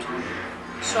food,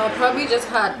 so I'll probably just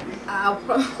I'll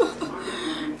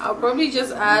probably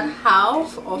just add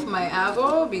half of my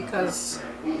avo because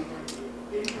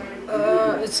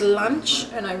it's lunch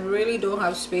and I really don't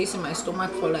have space in my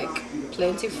stomach for like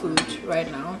plenty food right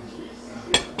now.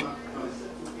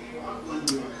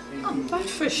 Oh, that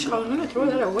fish! I was gonna throw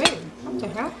that away. What the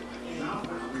hell?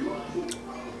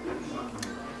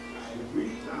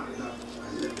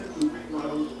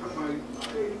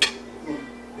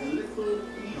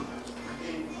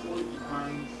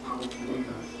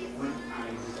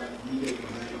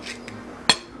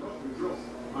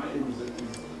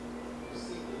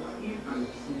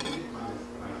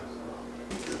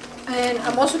 And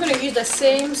I'm also going to use the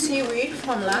same seaweed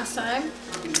from last time.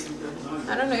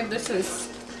 I don't know if this is,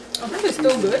 I think it's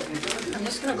still good. I'm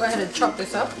just going to go ahead and chop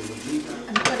this up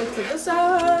and put it to the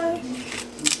side.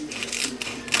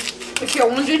 If you're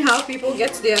wondering how people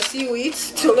get their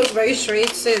seaweeds to look very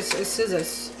straight, it's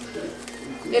scissors.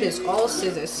 It is all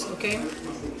scissors, okay?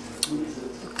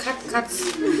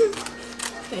 Cuts,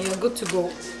 and you're good to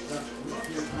go.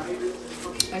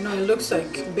 I know it looks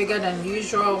like bigger than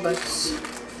usual, but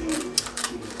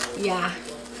yeah.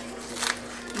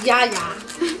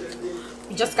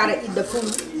 You just gotta eat the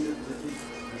food.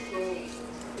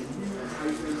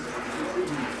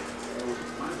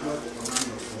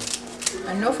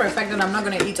 I know for a fact that I'm not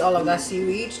gonna eat all of that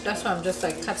seaweed. That's why I'm just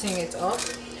like cutting it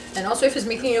off. And also, if it's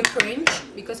making you cringe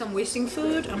because I'm wasting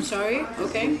food, I'm sorry,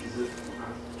 okay?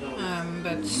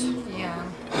 But yeah,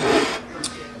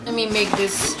 let me make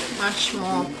this much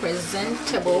more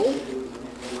presentable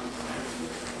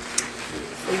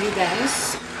for you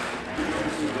guys.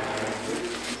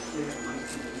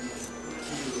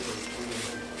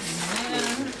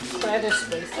 And try this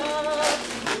place up.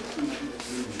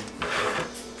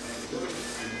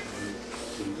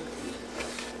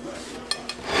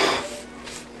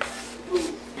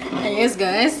 And yes,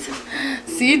 guys,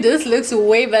 see, this looks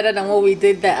way better than what we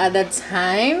did the other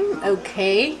time.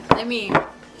 Okay, let me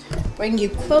bring you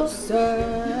closer.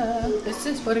 This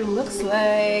is what it looks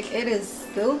like. It is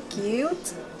so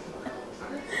cute.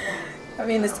 I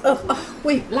mean, it's oh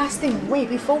wait, last thing, wait,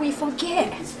 before we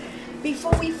forget,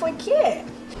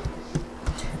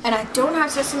 and I don't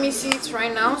have sesame seeds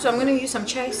right now, so I'm gonna use some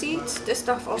chia seeds. This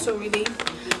stuff also really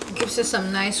gives it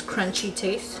some nice crunchy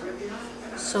taste,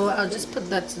 so I'll just put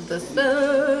that to the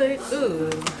side.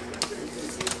 Ooh,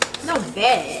 no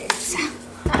bad.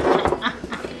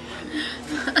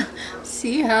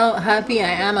 See how happy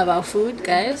I am about food,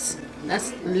 guys?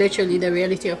 That's literally the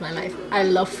reality of my life. I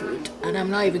love food, and I'm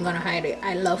not even gonna hide it.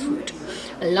 I love food.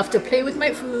 I love to play with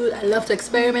my food. I love to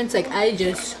experiment. Like, I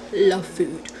just love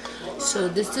food. So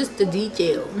this is the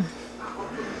detail.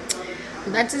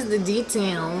 That is the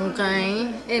detail,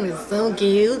 okay? It is so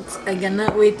cute. I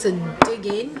cannot wait to dig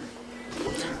in.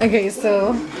 Okay,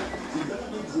 so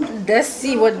let's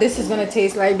see what this is gonna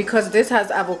taste like, because this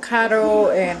has avocado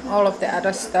and all of the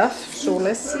other stuff. So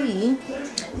let's see.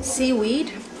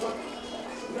 Seaweed.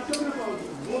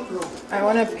 I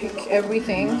want to pick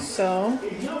everything, so,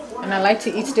 and I like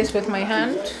to eat this with my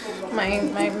hand,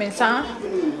 my mesa,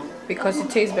 because it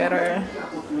tastes better.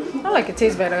 Not like it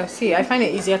tastes better. See, I find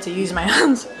it easier to use my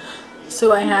hands.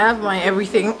 So I have my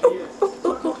everything.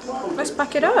 Ooh. Let's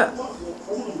pack it up.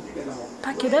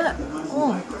 Pack it up.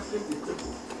 Oh.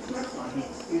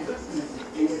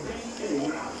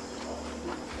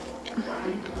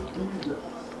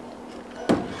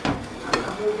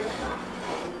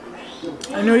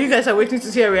 I know you guys are waiting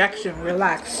to see a reaction.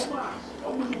 Relax.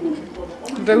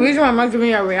 The reason why I'm not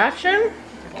giving a reaction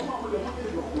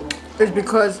is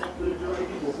because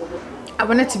I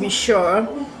wanted to be sure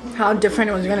how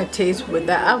different it was going to taste with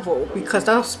the avo, because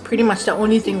that was pretty much the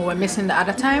only thing we were missing the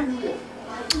other time.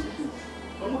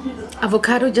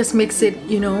 Avocado just makes it,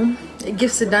 you know, it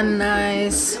gives it that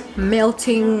nice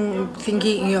melting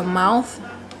thingy in your mouth.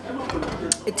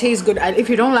 It tastes good. If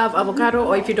you don't love avocado,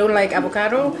 or if you don't like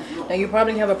avocado, then you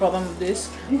probably have a problem with this.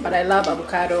 But I love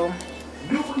avocado.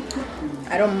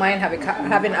 I don't mind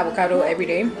having avocado every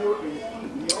day.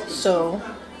 So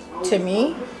to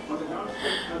me,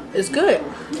 it's good.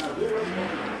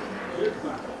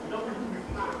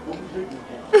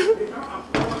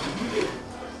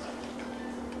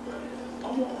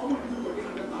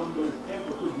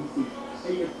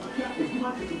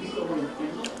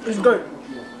 It's good.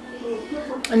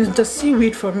 And it's the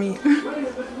seaweed for me.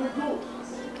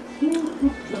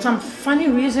 For some funny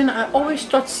reason, I always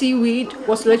thought seaweed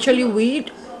was literally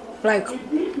weed,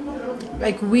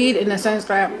 like weed in the sense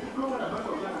that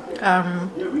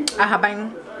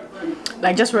ahabang,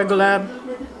 like just regular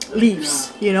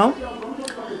leaves, you know.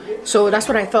 So that's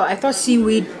what I thought. I thought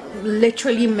seaweed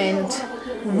literally meant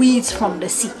weeds from the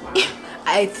sea.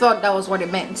 I thought that was what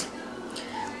it meant,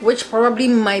 which probably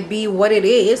might be what it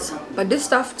is, but this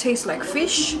stuff tastes like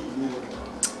fish.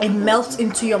 It melts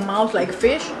into your mouth like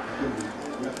fish.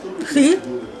 See?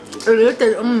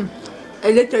 It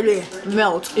literally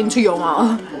melts into your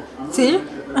mouth. See?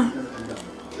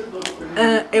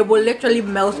 It will literally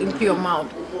melt into your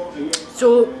mouth.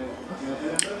 So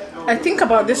I think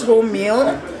about this whole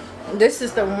meal, this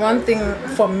is the one thing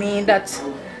for me that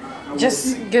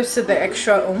just gives it the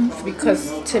extra oomph,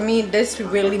 because to me this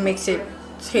really makes it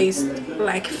taste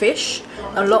like fish,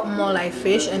 a lot more like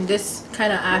fish, and this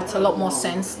kind of adds a lot more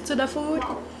sense to the food.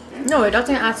 No, it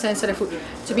doesn't add sense to the food.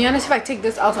 To be honest, if I take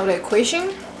this out of the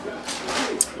equation,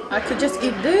 I could just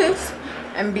eat this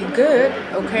and be good.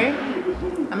 Okay,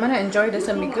 I'm gonna enjoy this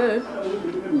and be good,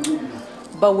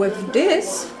 but with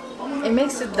this it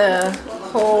makes it the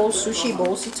whole sushi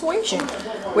bowl situation.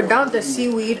 Without the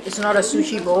seaweed, it's not a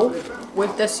sushi bowl.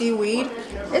 With the seaweed,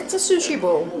 it's a sushi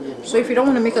bowl. So if you don't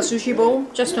want to make a sushi bowl,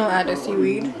 just don't add the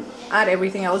seaweed. Add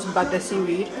everything else but the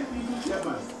seaweed.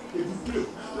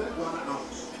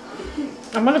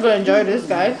 I'm gonna go enjoy this,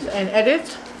 guys, and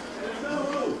edit.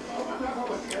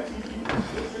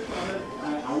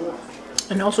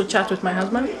 And also chat with my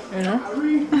husband, you know.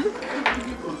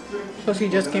 Because he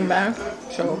just came back.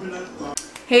 So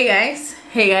hey guys,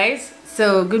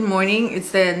 so good morning.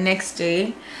 It's the next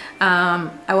day.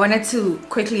 I wanted to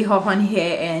quickly hop on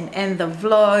here and end the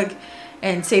vlog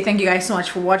and say thank you guys so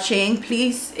much for watching.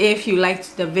 Please, if you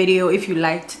liked the video, if you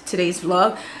liked today's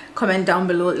vlog, comment down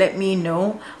below, let me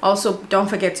know. Also, don't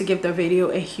forget to give the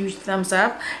video a huge thumbs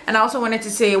up. And I also wanted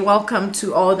to say welcome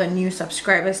to all the new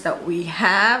subscribers that we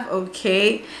have.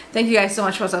 Okay, thank you guys so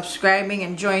much for subscribing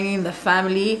and joining the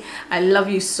family. I love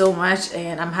you so much,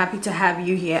 and I'm happy to have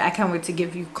you here. I can't wait to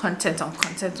give you content on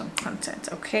content on content.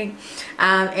 Okay,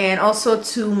 and also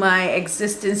to my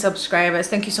existing subscribers,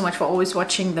 thank you so much for always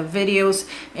watching the videos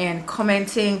and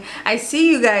commenting. I see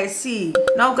you guys. See,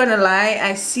 not gonna lie,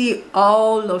 I see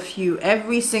all of you,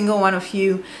 every single one of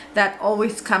you that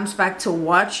always comes back to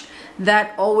watch,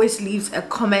 that always leaves a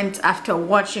comment after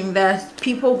watching. There's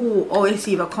people who always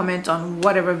leave a comment on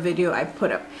whatever video I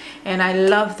put up, and I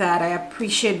love that. I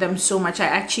appreciate them so much. I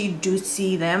actually do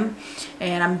see them,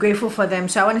 and I'm grateful for them.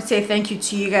 So I want to say thank you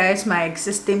to you guys, my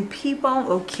existing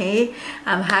people. Okay,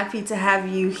 I'm happy to have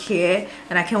you here,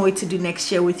 and I can't wait to do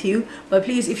next year with you. But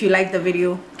please, if you like the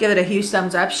video, give it a huge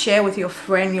thumbs up, share with your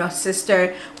friend, your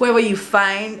sister, whoever you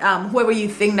find, whoever you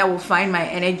think that will find my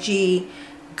energy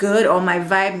good or my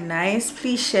vibe nice.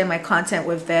 Please share my content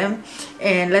with them,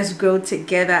 and let's grow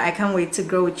together. I can't wait to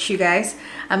grow with you guys.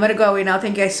 I'm gonna go away now.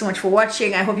 Thank you guys so much for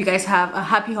watching. I hope you guys have a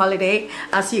happy holiday.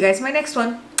 I'll see you guys in my next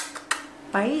one.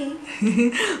 Bye.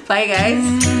 Bye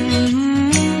guys.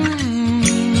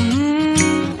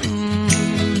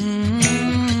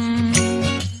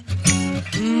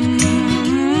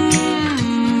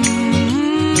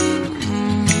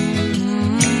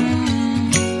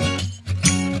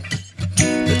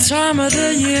 Time of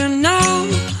the year now,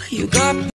 you got